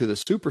leaning into the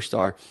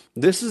superstar,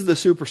 this is the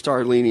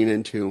superstar leaning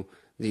into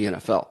the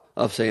NFL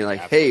of saying,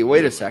 like, hey,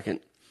 wait a second.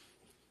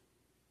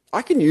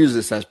 I can use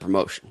this as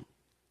promotion.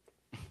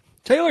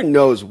 Taylor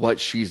knows what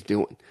she's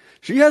doing.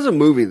 She has a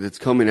movie that's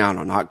coming out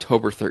on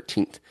October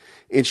 13th,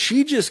 and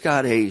she just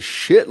got a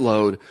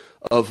shitload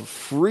of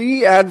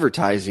free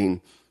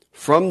advertising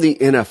from the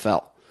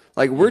NFL.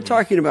 Like, we're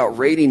talking about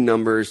rating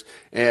numbers.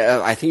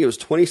 I think it was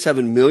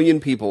 27 million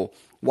people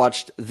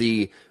watched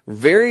the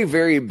very,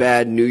 very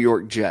bad New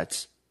York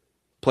Jets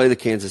play the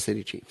Kansas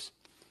City Chiefs.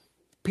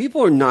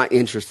 People are not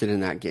interested in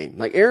that game.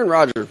 Like, Aaron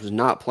Rodgers was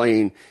not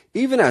playing.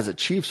 Even as a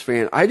Chiefs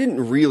fan, I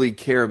didn't really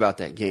care about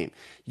that game.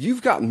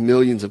 You've got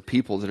millions of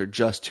people that are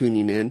just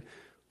tuning in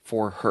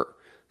for her.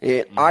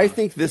 And I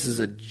think this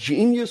is a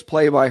genius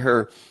play by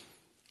her.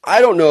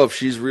 I don't know if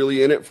she's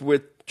really in it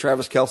with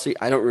Travis Kelce.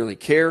 I don't really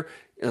care.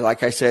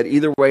 Like I said,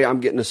 either way, I'm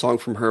getting a song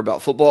from her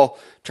about football.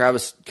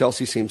 Travis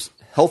Kelce seems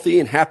healthy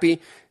and happy.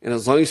 And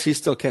as long as he's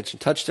still catching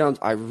touchdowns,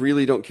 I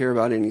really don't care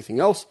about anything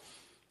else.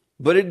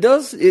 But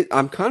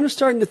I'm kind of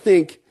starting to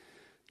think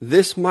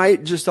this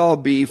might just all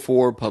be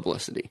for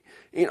publicity.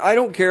 And I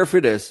don't care if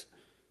it is.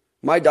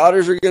 My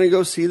daughters are going to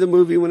go see the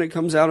movie when it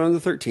comes out on the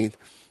 13th.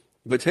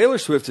 But Taylor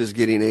Swift is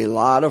getting a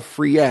lot of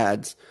free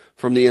ads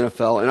from the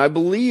NFL. And I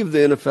believe the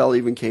NFL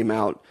even came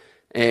out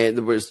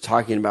and was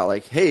talking about,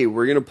 like, hey,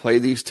 we're going to play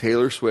these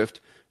Taylor Swift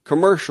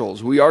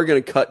commercials. We are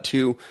going to cut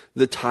to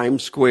the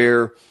Times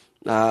Square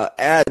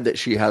ad that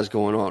she has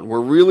going on. We're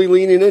really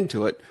leaning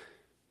into it.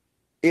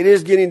 It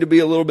is getting to be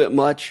a little bit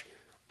much.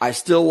 I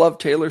still love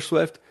Taylor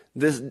Swift.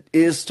 This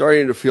is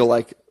starting to feel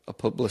like a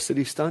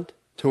publicity stunt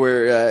to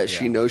where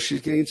she knows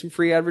she's getting some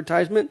free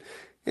advertisement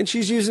and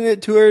she's using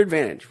it to her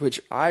advantage, which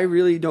I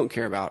really don't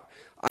care about.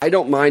 I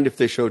don't mind if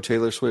they show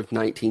Taylor Swift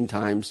 19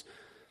 times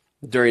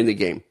during the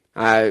game.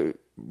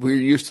 We're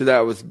used to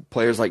that with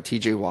players like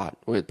TJ Watt,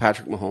 with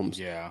Patrick Mahomes.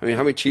 Yeah. I mean,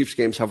 how many Chiefs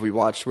games have we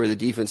watched where the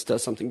defense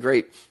does something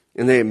great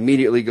and they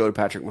immediately go to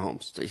Patrick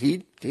Mahomes? So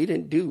he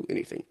didn't do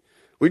anything.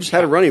 We just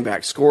had a running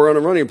back score on a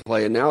running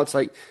play, and now it's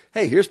like,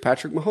 hey, here's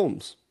Patrick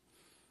Mahomes.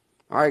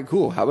 All right,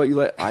 cool. How about you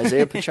let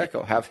Isaiah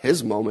Pacheco have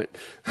his moment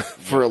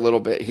for a little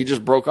bit? He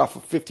just broke off a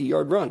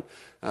 50-yard run,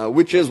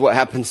 which is what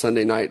happened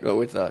Sunday night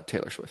with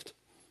Taylor Swift.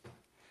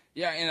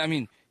 Yeah, and I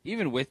mean,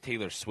 even with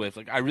Taylor Swift,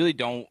 like, I really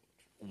don't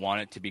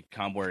want it to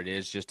become where it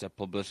is just a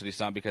publicity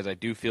stunt, because I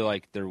do feel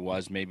like there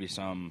was maybe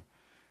some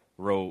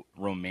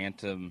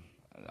romanticism.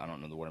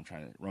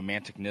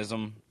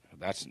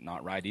 That's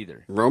not right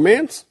either.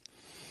 Romance?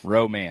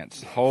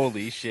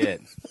 Holy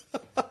shit.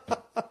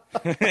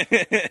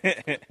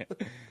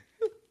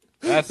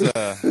 That's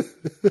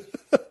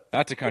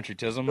a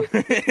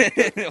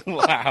country-tism.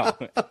 Wow.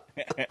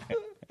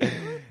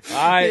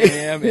 I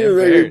am You're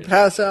ready to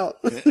pass out.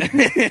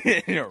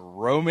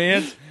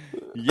 Romance?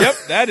 Yep,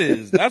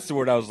 that's the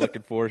word I was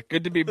looking for.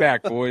 Good to be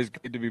back, boys.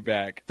 Good to be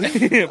back.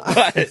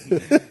 But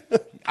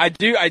I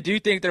do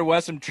think there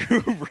was some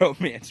true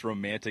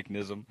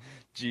romanticism.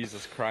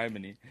 Jesus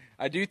criminy.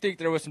 I do think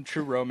there was some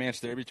true romance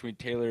there between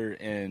Taylor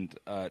and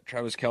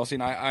Travis Kelce,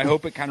 and I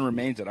hope it kind of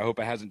remains it. I hope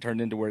it hasn't turned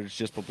into where it's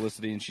just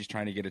publicity and she's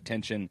trying to get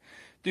attention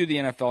through the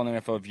NFL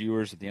and NFL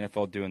viewers, the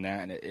NFL doing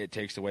that, and it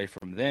takes away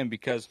from them,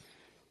 because,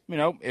 you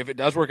know, if it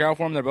does work out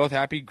for them, they're both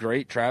happy.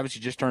 Great. Travis, he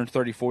just turned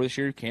 34 this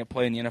year. He can't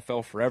play in the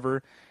NFL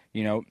forever.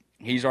 You know,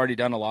 he's already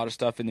done a lot of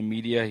stuff in the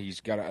media. He's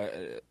got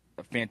a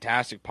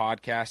fantastic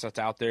podcast that's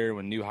out there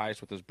with New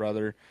Heights with his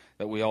brother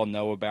that we all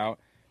know about.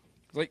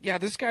 Like, yeah,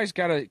 this guy's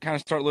got to kind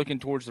of start looking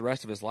towards the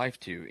rest of his life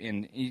too.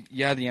 And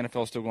yeah, the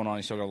NFL is still going on;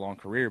 he's still got a long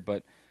career.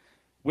 But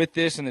with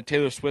this and the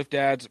Taylor Swift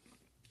ads,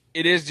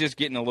 it is just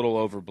getting a little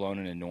overblown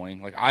and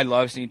annoying. Like, I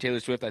love seeing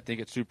Taylor Swift. I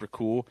think it's super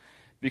cool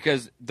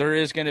because there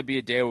is going to be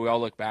a day where we all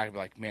look back and be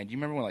like, man, do you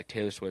remember when like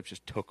Taylor Swift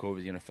just took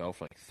over the NFL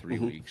for like 3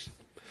 weeks?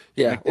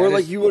 Yeah, or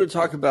like you want to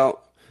talk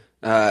about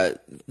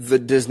the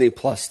Disney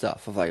Plus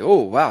stuff of like,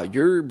 oh, wow,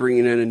 you're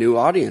bringing in a new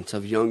audience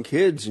of young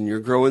kids and you're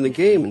growing the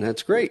game, and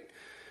that's great.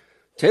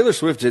 Taylor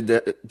Swift did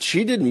that.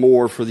 She did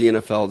more for the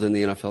NFL than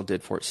the NFL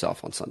did for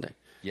itself on Sunday.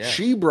 Yeah.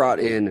 She brought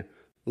in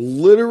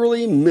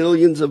literally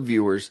millions of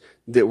viewers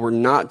that were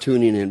not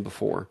tuning in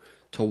before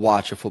to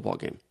watch a football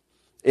game.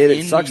 And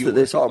it sucks that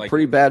they saw a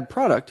pretty bad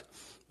product.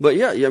 But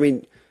yeah, I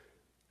mean,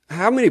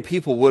 how many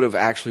people would have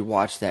actually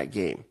watched that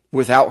game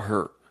without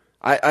her?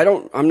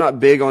 I'm not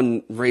big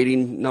on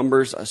rating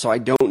numbers, so I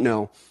don't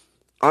know.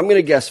 I'm going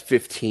to guess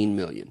 15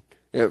 million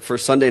for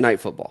Sunday Night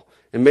Football.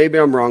 And maybe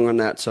I'm wrong on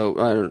that,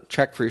 so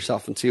check for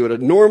yourself and see what a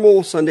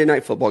normal Sunday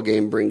Night Football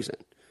game brings in.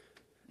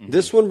 Mm-hmm.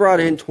 This one brought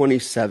in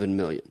 27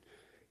 million.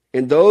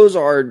 And those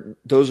are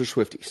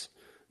Swifties.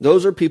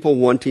 Those are people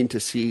wanting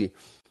to see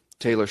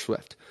Taylor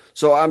Swift.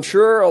 So I'm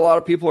sure a lot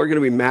of people are going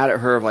to be mad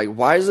at her of like,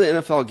 why is the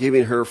NFL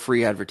giving her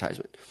free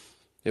advertisement?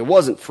 It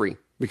wasn't free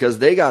because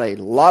they got a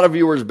lot of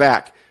viewers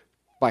back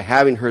by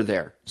having her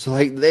there. So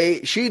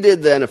like she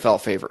did the NFL a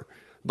favor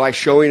by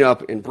showing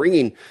up and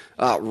bringing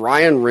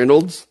Ryan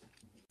Reynolds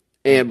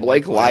and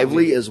Blake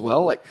Lively as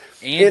well. Like,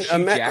 and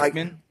Hugh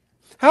Jackman. Like,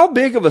 how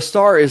big of a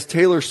star is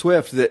Taylor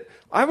Swift that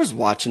I was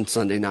watching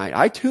Sunday night?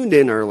 I tuned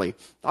in early.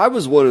 I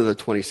was one of the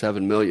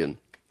 27 million.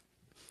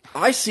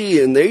 I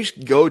see, and they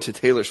go to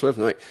Taylor Swift,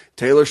 and like,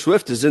 Taylor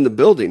Swift is in the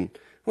building.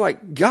 I'm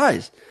like,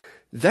 guys,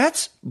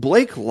 that's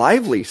Blake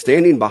Lively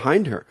standing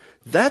behind her.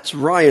 That's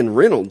Ryan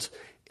Reynolds.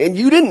 And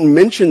you didn't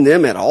mention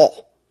them at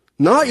all.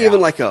 Not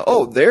even like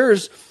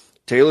there's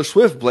Taylor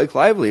Swift, Blake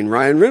Lively, and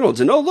Ryan Reynolds.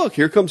 And oh, look,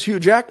 here comes Hugh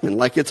Jackman,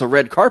 like it's a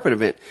red carpet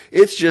event.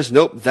 It's just,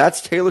 nope,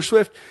 that's Taylor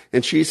Swift,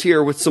 and she's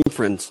here with some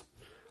friends.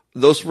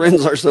 Those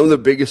friends are some of the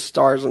biggest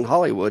stars in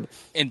Hollywood.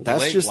 And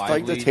that's Blake just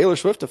Lively, like the Taylor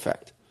Swift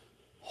effect.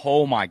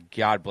 Oh, my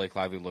God, Blake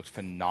Lively looks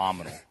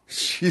phenomenal.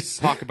 She's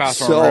Talk about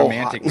so some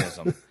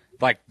romanticism.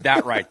 Like,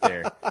 that right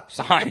there.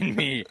 Sign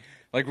me.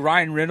 Like,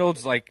 Ryan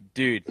Reynolds, like,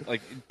 dude,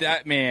 like,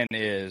 that man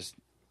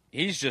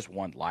he's just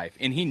won life,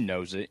 and he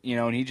knows it,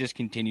 and he just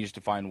continues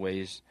to find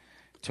ways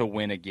to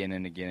win again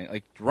and again.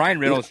 Like, Ryan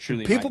Reynolds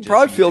truly people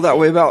probably feel that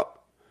way about,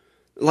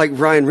 like,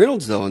 Ryan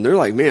Reynolds, though, and they're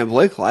like, man,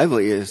 Blake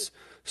Lively is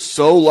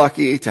so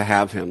lucky to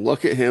have him.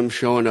 Look at him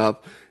showing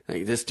up.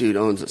 Like, this dude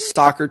owns a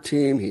soccer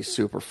team. He's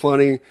super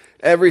funny.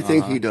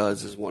 Everything he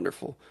does is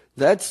wonderful.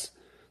 That's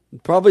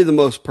probably the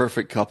most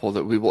perfect couple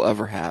that we will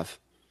ever have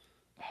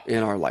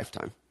in our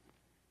lifetime.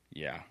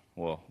 Yeah.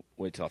 Well,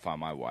 wait till I find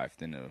my wife,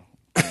 then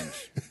it'll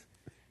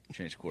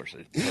change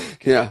courses.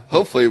 Yeah.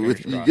 Hopefully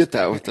you get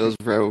that with those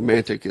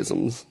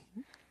romanticisms.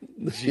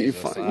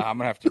 Jesus, I'm going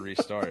to have to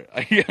restart.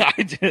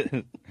 I just...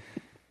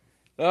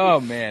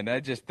 Oh, man,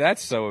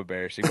 that's so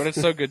embarrassing. But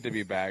it's so good to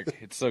be back.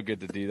 It's so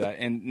good to do that.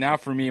 And now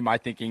for me, my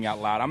thinking out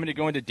loud, I'm going to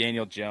go into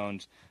Daniel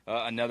Jones,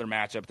 another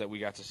matchup that we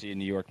got to see, a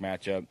New York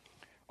matchup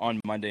on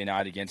Monday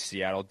night against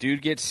Seattle.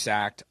 Dude gets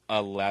sacked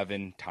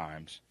 11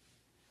 times.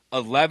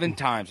 11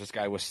 times this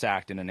guy was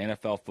sacked in an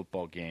NFL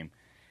football game.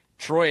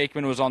 Troy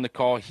Aikman was on the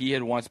call. He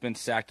had once been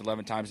sacked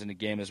 11 times in the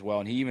game as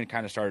well, and he even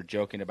kind of started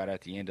joking about it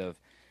at the end of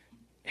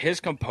his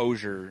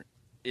composure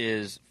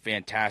is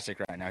fantastic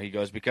right now. He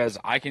goes, because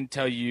I can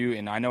tell you,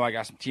 and I know I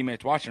got some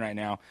teammates watching right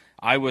now,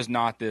 I was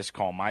not this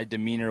calm. My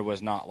demeanor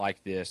was not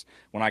like this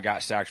when I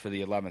got sacked for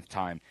the 11th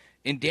time.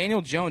 And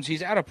Daniel Jones,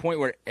 he's at a point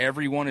where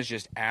everyone is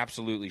just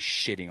absolutely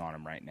shitting on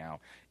him right now.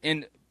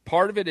 And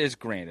part of it is,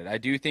 granted, I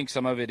do think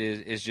some of it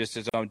is just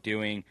his own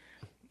doing.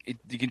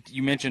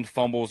 You mentioned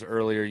fumbles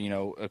earlier.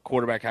 A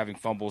quarterback having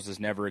fumbles is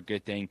never a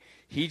good thing.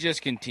 He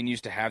just continues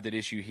to have that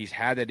issue. He's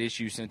had that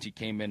issue since he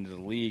came into the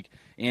league,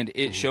 and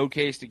it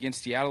showcased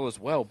against Seattle as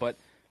well. But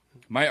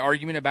my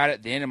argument about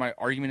it then and my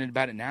argument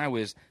about it now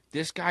is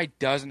this guy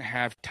doesn't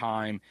have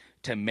time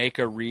to make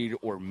a read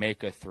or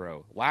make a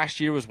throw. Last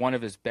year was one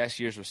of his best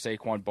years with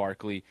Saquon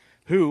Barkley,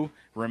 who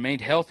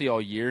remained healthy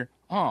all year.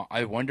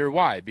 I wonder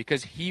why.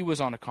 Because he was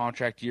on a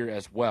contract year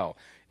as well.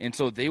 And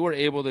so they were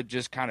able to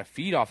just kind of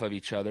feed off of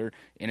each other,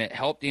 and it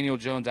helped Daniel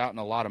Jones out in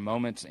a lot of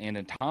moments and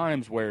in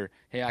times where,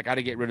 hey, I got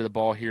to get rid of the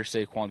ball here,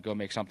 Saquon, go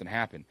make something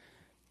happen.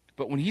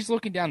 But when he's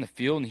looking down the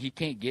field and he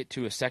can't get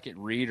to a second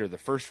read, or the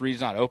first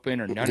read's not open,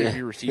 or none of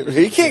your receivers,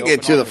 he can't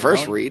get to the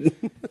first read.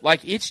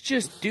 Like, it's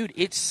just, dude,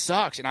 it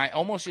sucks. And I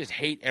almost just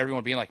hate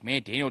everyone being like,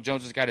 man, Daniel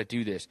Jones has got to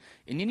do this.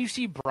 And then you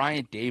see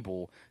Brian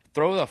Dable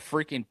throw the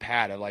freaking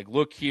pad of, like,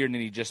 look here, and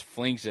then he just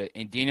flings it,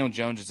 and Daniel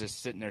Jones is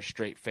just sitting there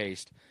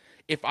straight-faced.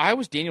 If I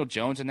was Daniel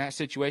Jones in that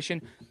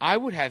situation, I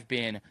would have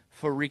been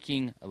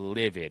freaking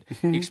livid,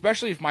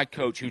 especially if my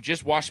coach, who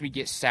just watched me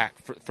get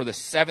sacked for the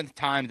 7th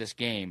time this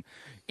game,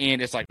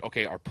 and it's like,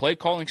 okay, our play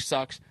calling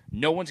sucks,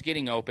 no one's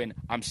getting open,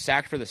 I'm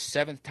sacked for the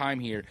 7th time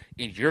here,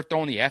 and you're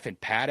throwing the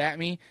effing pad at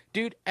me?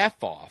 Dude,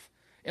 F off.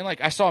 And,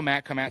 like, I saw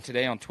Matt come out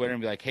today on Twitter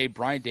and be like, hey,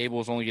 Brian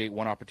Dable is only getting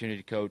one opportunity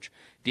to coach.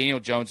 Daniel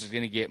Jones is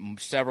going to get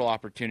several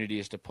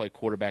opportunities to play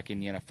quarterback in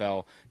the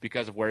NFL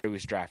because of where he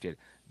was drafted.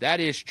 That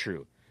is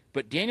true.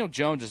 But Daniel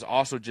Jones is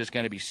also just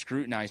going to be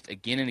scrutinized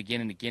again and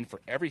again and again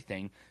for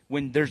everything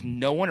when there's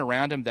no one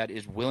around him that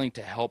is willing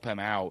to help him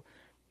out.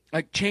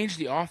 Like, change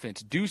the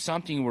offense. Do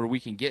something where we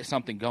can get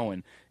something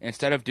going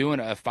instead of doing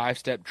a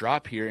 5-step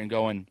drop here and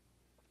going,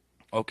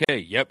 okay,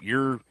 yep,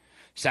 you're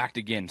sacked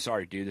again.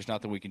 Sorry, dude, there's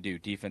nothing we can do.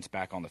 Defense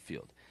back on the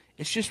field.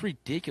 It's just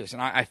ridiculous,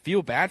 and I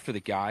feel bad for the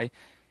guy.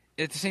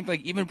 It's the same thing,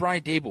 like, even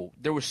Brian Dable.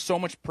 There was so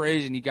much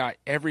praise, and he got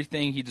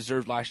everything he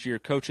deserved last year.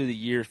 Coach of the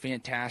year,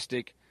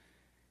 fantastic.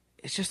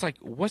 It's just like,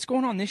 what's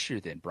going on this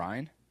year then,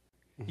 Brian?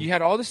 You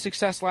had all this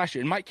success last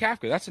year. And Mike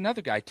Kafka, that's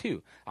another guy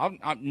too.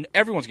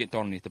 Everyone's getting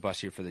thrown underneath the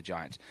bus here for the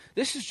Giants.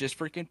 This is just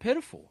freaking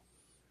pitiful.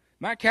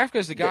 Matt Kafka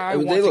is the guy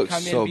who wants to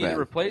come in and be the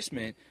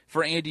replacement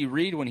for Andy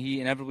Reid when he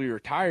inevitably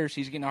retires.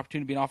 He's getting an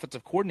opportunity to be an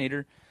offensive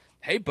coordinator.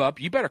 Hey, bub,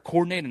 you better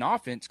coordinate an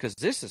offense because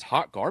this is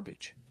hot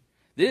garbage.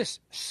 This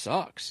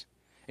sucks.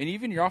 And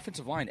even your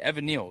offensive line,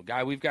 Evan Neal,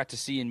 guy we've got to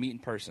see and meet in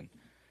person,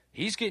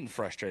 he's getting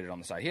frustrated on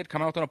the side. He had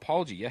come out with an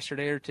apology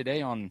yesterday or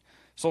today on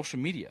social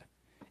media.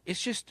 It's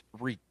just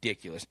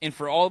ridiculous. And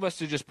for all of us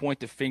to just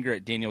point the finger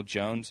at Daniel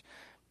Jones,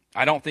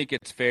 I don't think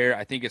it's fair.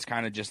 I think it's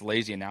kind of just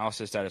lazy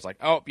analysis that it's like,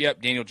 oh, yep,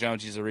 Daniel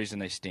Jones is the reason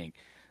they stink.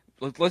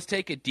 Let's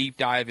take a deep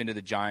dive into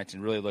the Giants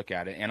and really look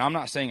at it. And I'm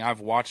not saying I've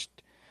watched,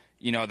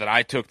 that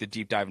I took the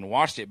deep dive and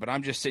watched it, but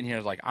I'm just sitting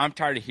here like, I'm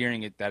tired of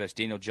hearing it that it's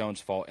Daniel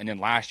Jones' fault. And then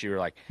last year,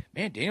 like,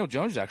 man, Daniel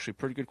Jones is actually a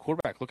pretty good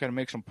quarterback. Look at him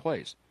make some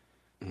plays.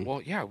 Mm-hmm.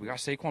 Well, yeah, we got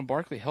Saquon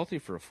Barkley healthy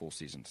for a full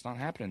season. It's not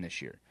happening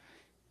this year.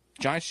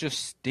 Giants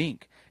just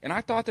stink. And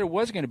I thought there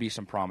was going to be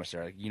some promise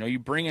there. Like, you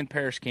bring in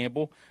Paris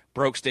Campbell,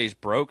 broke stays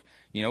broke,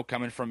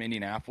 coming from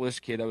Indianapolis,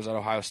 kid that was at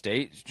Ohio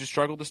State, just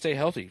struggled to stay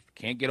healthy.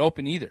 Can't get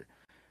open either.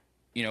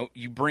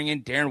 You bring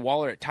in Darren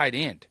Waller at tight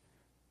end.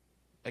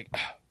 Like,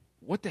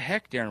 what the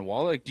heck, Darren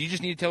Waller? Like, do you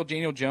just need to tell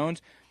Daniel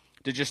Jones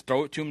to just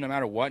throw it to him no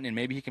matter what, and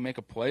maybe he can make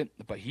a play?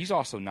 But he's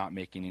also not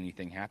making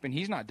anything happen.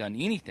 He's not done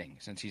anything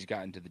since he's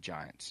gotten to the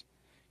Giants.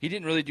 He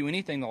didn't really do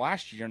anything the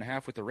last year and a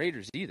half with the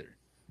Raiders either.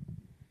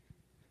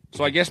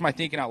 So I guess my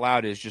thinking out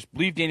loud is just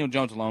leave Daniel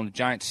Jones alone. The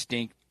Giants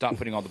stink. Stop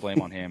putting all the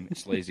blame on him.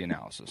 It's lazy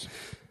analysis.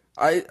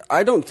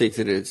 I don't think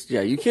that it's –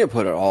 you can't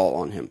put it all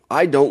on him.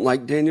 I don't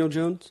like Daniel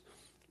Jones,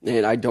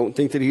 and I don't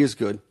think that he is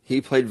good.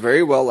 He played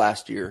very well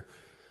last year.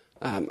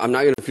 I'm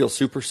not going to feel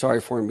super sorry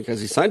for him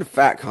because he signed a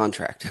fat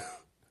contract,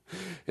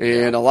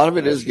 and a lot of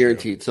it is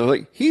guaranteed.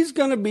 So he's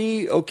going to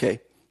be okay.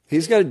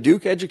 He's got a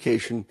Duke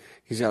education.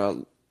 He's got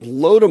a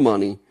load of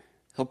money.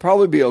 He'll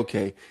probably be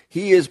okay.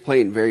 He is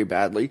playing very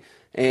badly.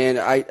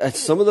 And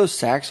some of those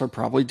sacks are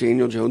probably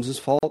Daniel Jones'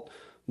 fault,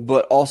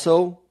 but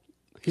also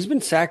he's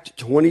been sacked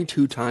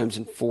 22 times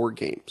in 4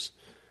 games.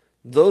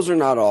 Those are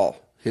not all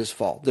his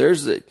fault.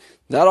 There's that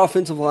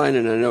offensive line,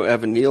 and I know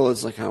Evan Neal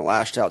is kind of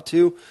lashed out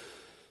too.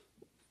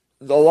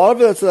 A lot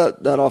of it's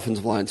that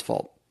offensive line's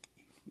fault.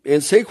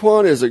 And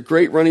Saquon is a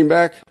great running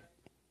back.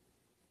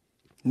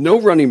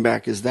 No running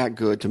back is that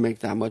good to make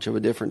that much of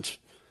a difference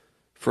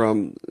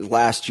from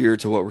last year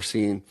to what we're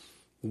seeing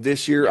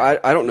this year.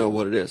 I don't know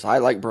what it is. I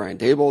like Brian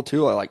Dable,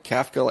 too. I like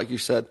Kafka, like you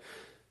said.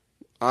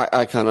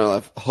 I kind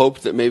of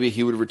hoped that maybe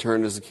he would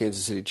return as the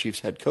Kansas City Chiefs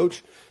head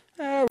coach.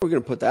 We're going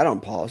to put that on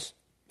pause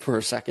for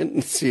a second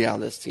and see how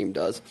this team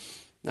does.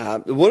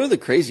 One of the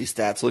crazy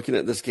stats, looking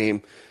at this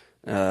game,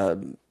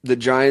 the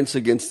Giants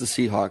against the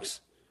Seahawks,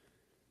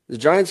 the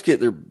Giants get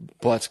their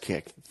butts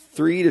kicked,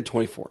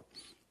 3-24.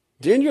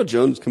 Daniel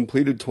Jones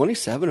completed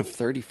 27 of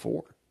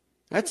 34.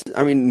 That's,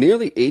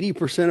 nearly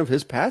 80% of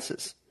his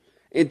passes.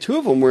 And 2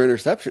 of them were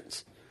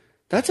interceptions.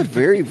 That's a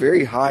very,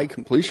 very high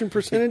completion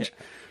percentage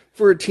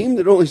for a team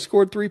that only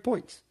scored 3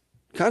 points.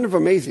 Kind of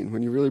amazing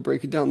when you really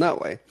break it down that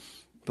way.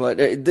 But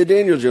the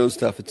Daniel Jones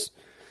stuff,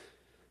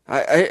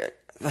 I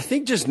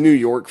think just New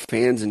York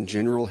fans in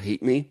general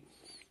hate me.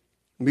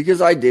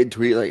 Because I did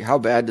tweet, how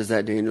bad does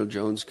that Daniel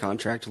Jones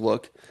contract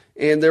look?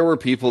 And there were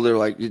people that were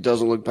like, it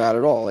doesn't look bad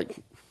at all.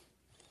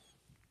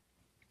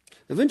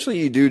 Eventually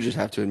you do just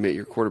have to admit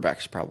your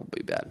quarterback's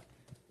probably bad.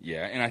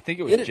 Yeah, and I think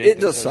it was Jake it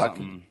does suck.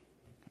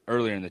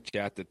 Earlier in the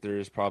chat that there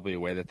is probably a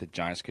way that the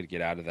Giants could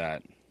get out of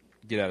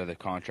the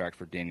contract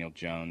for Daniel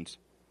Jones.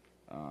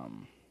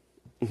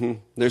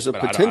 There's a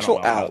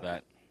potential out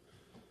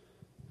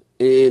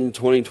in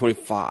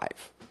 2025.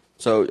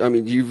 So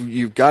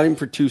you've got him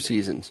for 2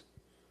 seasons.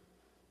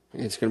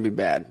 It's going to be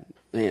bad.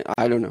 And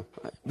I don't know,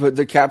 but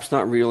the cap's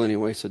not real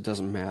anyway, so it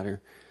doesn't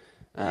matter.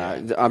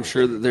 I'm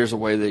sure that there's a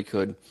way they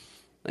could.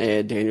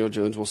 And Daniel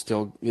Jones will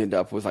still end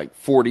up with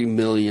 $40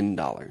 million.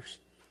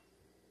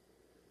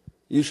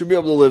 You should be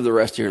able to live the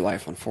rest of your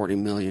life on $40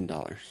 million.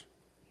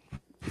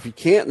 If you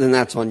can't, then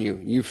that's on you.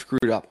 You've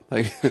screwed up.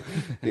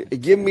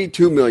 Give me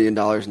 $2 million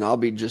and I'll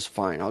be just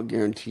fine. I'll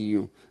guarantee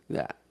you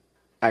that.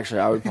 Actually,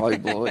 I would probably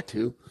blow it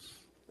too.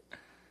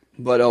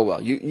 But oh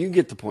well, you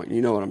get the point.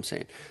 You know what I'm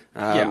saying.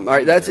 All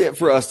right, that's it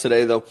for us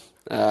today, though.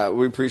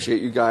 We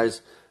appreciate you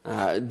guys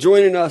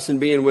joining us and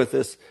being with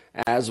us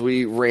as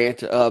we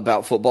rant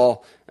about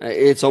football.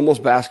 It's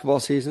almost basketball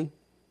season.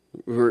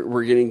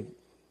 We're getting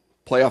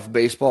playoff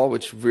baseball,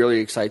 which really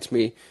excites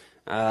me.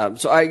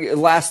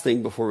 Last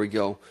thing before we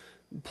go,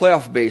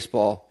 playoff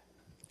baseball.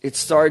 It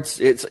starts.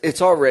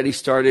 It's already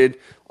started.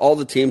 All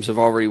the teams have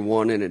already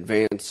won in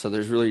advance, so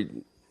there's really,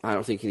 I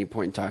don't think, any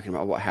point in talking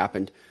about what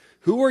happened.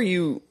 Who are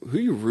you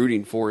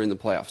rooting for in the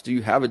playoffs? Do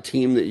you have a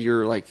team that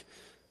you're like,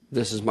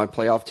 this is my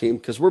playoff team?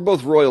 Because we're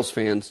both Royals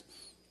fans.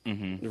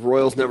 Mm-hmm. The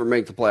Royals never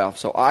make the playoffs,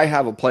 so I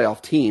have a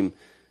playoff team,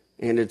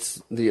 and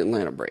it's the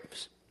Atlanta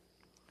Braves.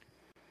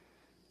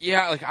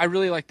 Yeah, like I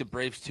really like the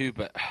Braves too,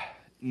 but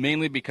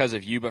mainly because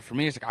of you. But for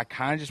me, it's like I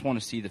kind of just want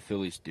to see the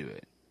Phillies do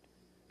it.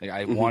 Like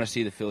I want to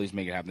see the Phillies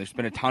make it happen. They've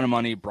spent a ton of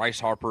money.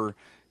 Bryce Harper,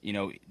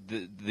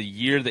 the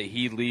year that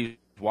he leaves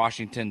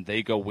Washington,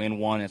 they go win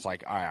one. It's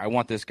like, all right, I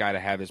want this guy to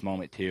have his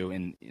moment too.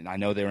 And I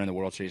know they were in the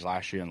World Series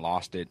last year and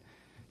lost it,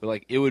 but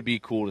like it would be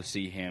cool to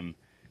see him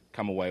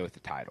come away with the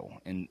title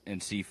and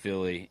see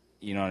Philly.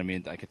 You know what I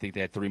mean? Like I think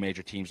they had 3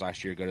 major teams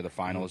last year go to the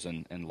finals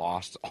and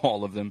lost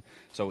all of them.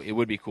 So it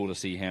would be cool to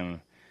see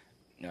him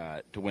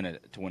to win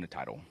a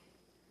title.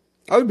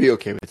 I would be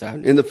okay with that.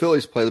 And the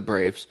Phillies play the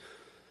Braves.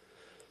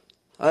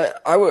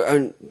 I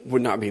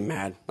would not be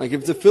mad. Like,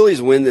 if the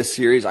Phillies win this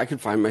series, I could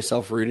find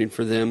myself rooting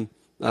for them.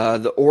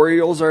 The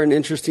Orioles are an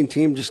interesting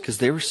team just because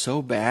they were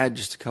so bad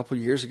just a couple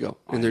years ago.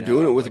 And they're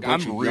doing it with a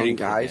bunch of young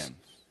guys.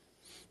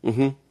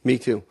 Mm-hmm. Me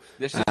too.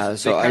 This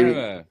is,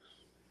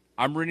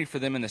 I'm rooting for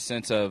them in the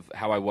sense of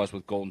how I was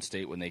with Golden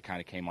State when they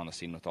kind of came on the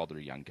scene with all their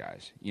young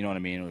guys. You know what I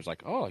mean? It was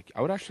like,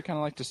 I would actually kind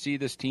of like to see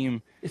this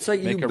team. It's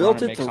like you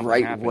built it the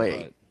right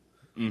way.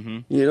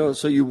 Mm-hmm.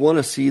 So you want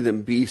to see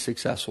them be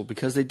successful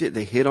because they did.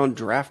 They hit on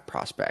draft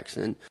prospects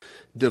and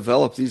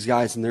developed these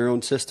guys in their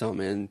own system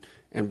and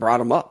brought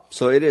them up.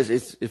 So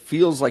it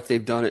feels like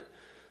they've done it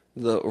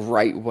the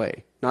right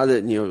way. Not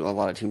that, a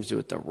lot of teams do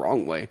it the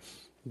wrong way,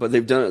 but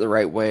they've done it the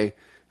right way.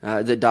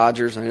 The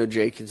Dodgers, I know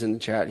Jake is in the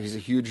chat. He's a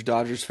huge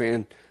Dodgers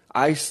fan.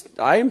 I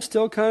am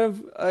still kind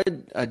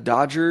of a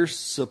Dodgers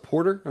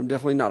supporter. I'm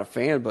definitely not a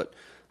fan, but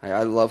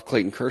I love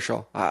Clayton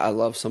Kershaw. I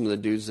love some of the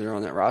dudes that are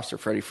on that roster.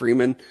 Freddie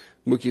Freeman,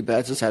 Mookie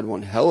Betts has had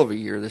one hell of a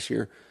year this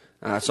year.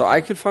 So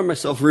I could find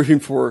myself rooting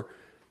for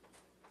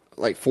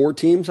like 4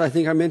 teams, I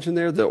think I mentioned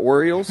there. The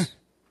Orioles,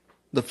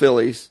 the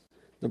Phillies,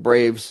 the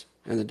Braves,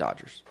 and the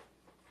Dodgers.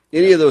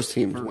 Any of those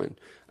teams win.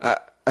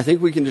 I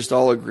think we can just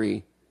all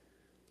agree,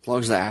 as long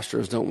as the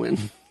Astros don't win.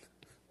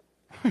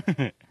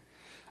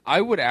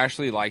 I would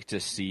actually like to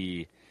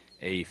see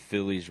a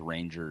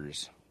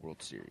Phillies-Rangers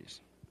World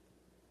Series.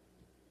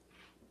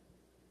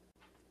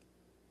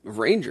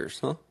 Rangers,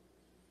 huh?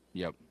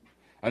 Yep.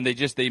 And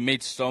they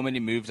made so many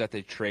moves at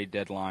the trade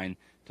deadline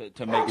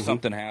to make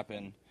something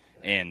happen,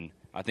 and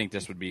I think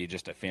this would be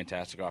just a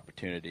fantastic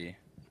opportunity.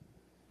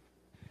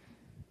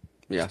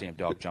 Yeah. This damn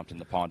dog jumped in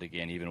the pond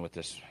again, even with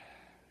this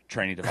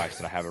training device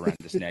that I have around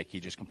his neck. He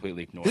just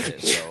completely ignored it.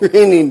 So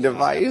training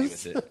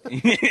device? Don't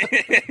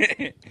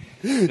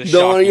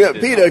want to get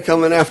PETA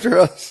coming after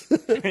us. All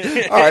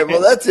right,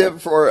 well, that's it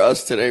for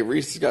us today.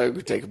 Reese has got to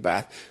go take a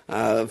bath.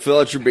 Fill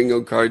out your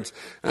bingo cards.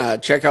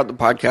 Check out the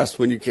podcast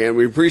when you can.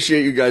 We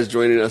appreciate you guys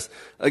joining us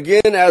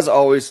again, as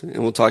always, and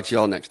we'll talk to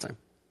you all next time.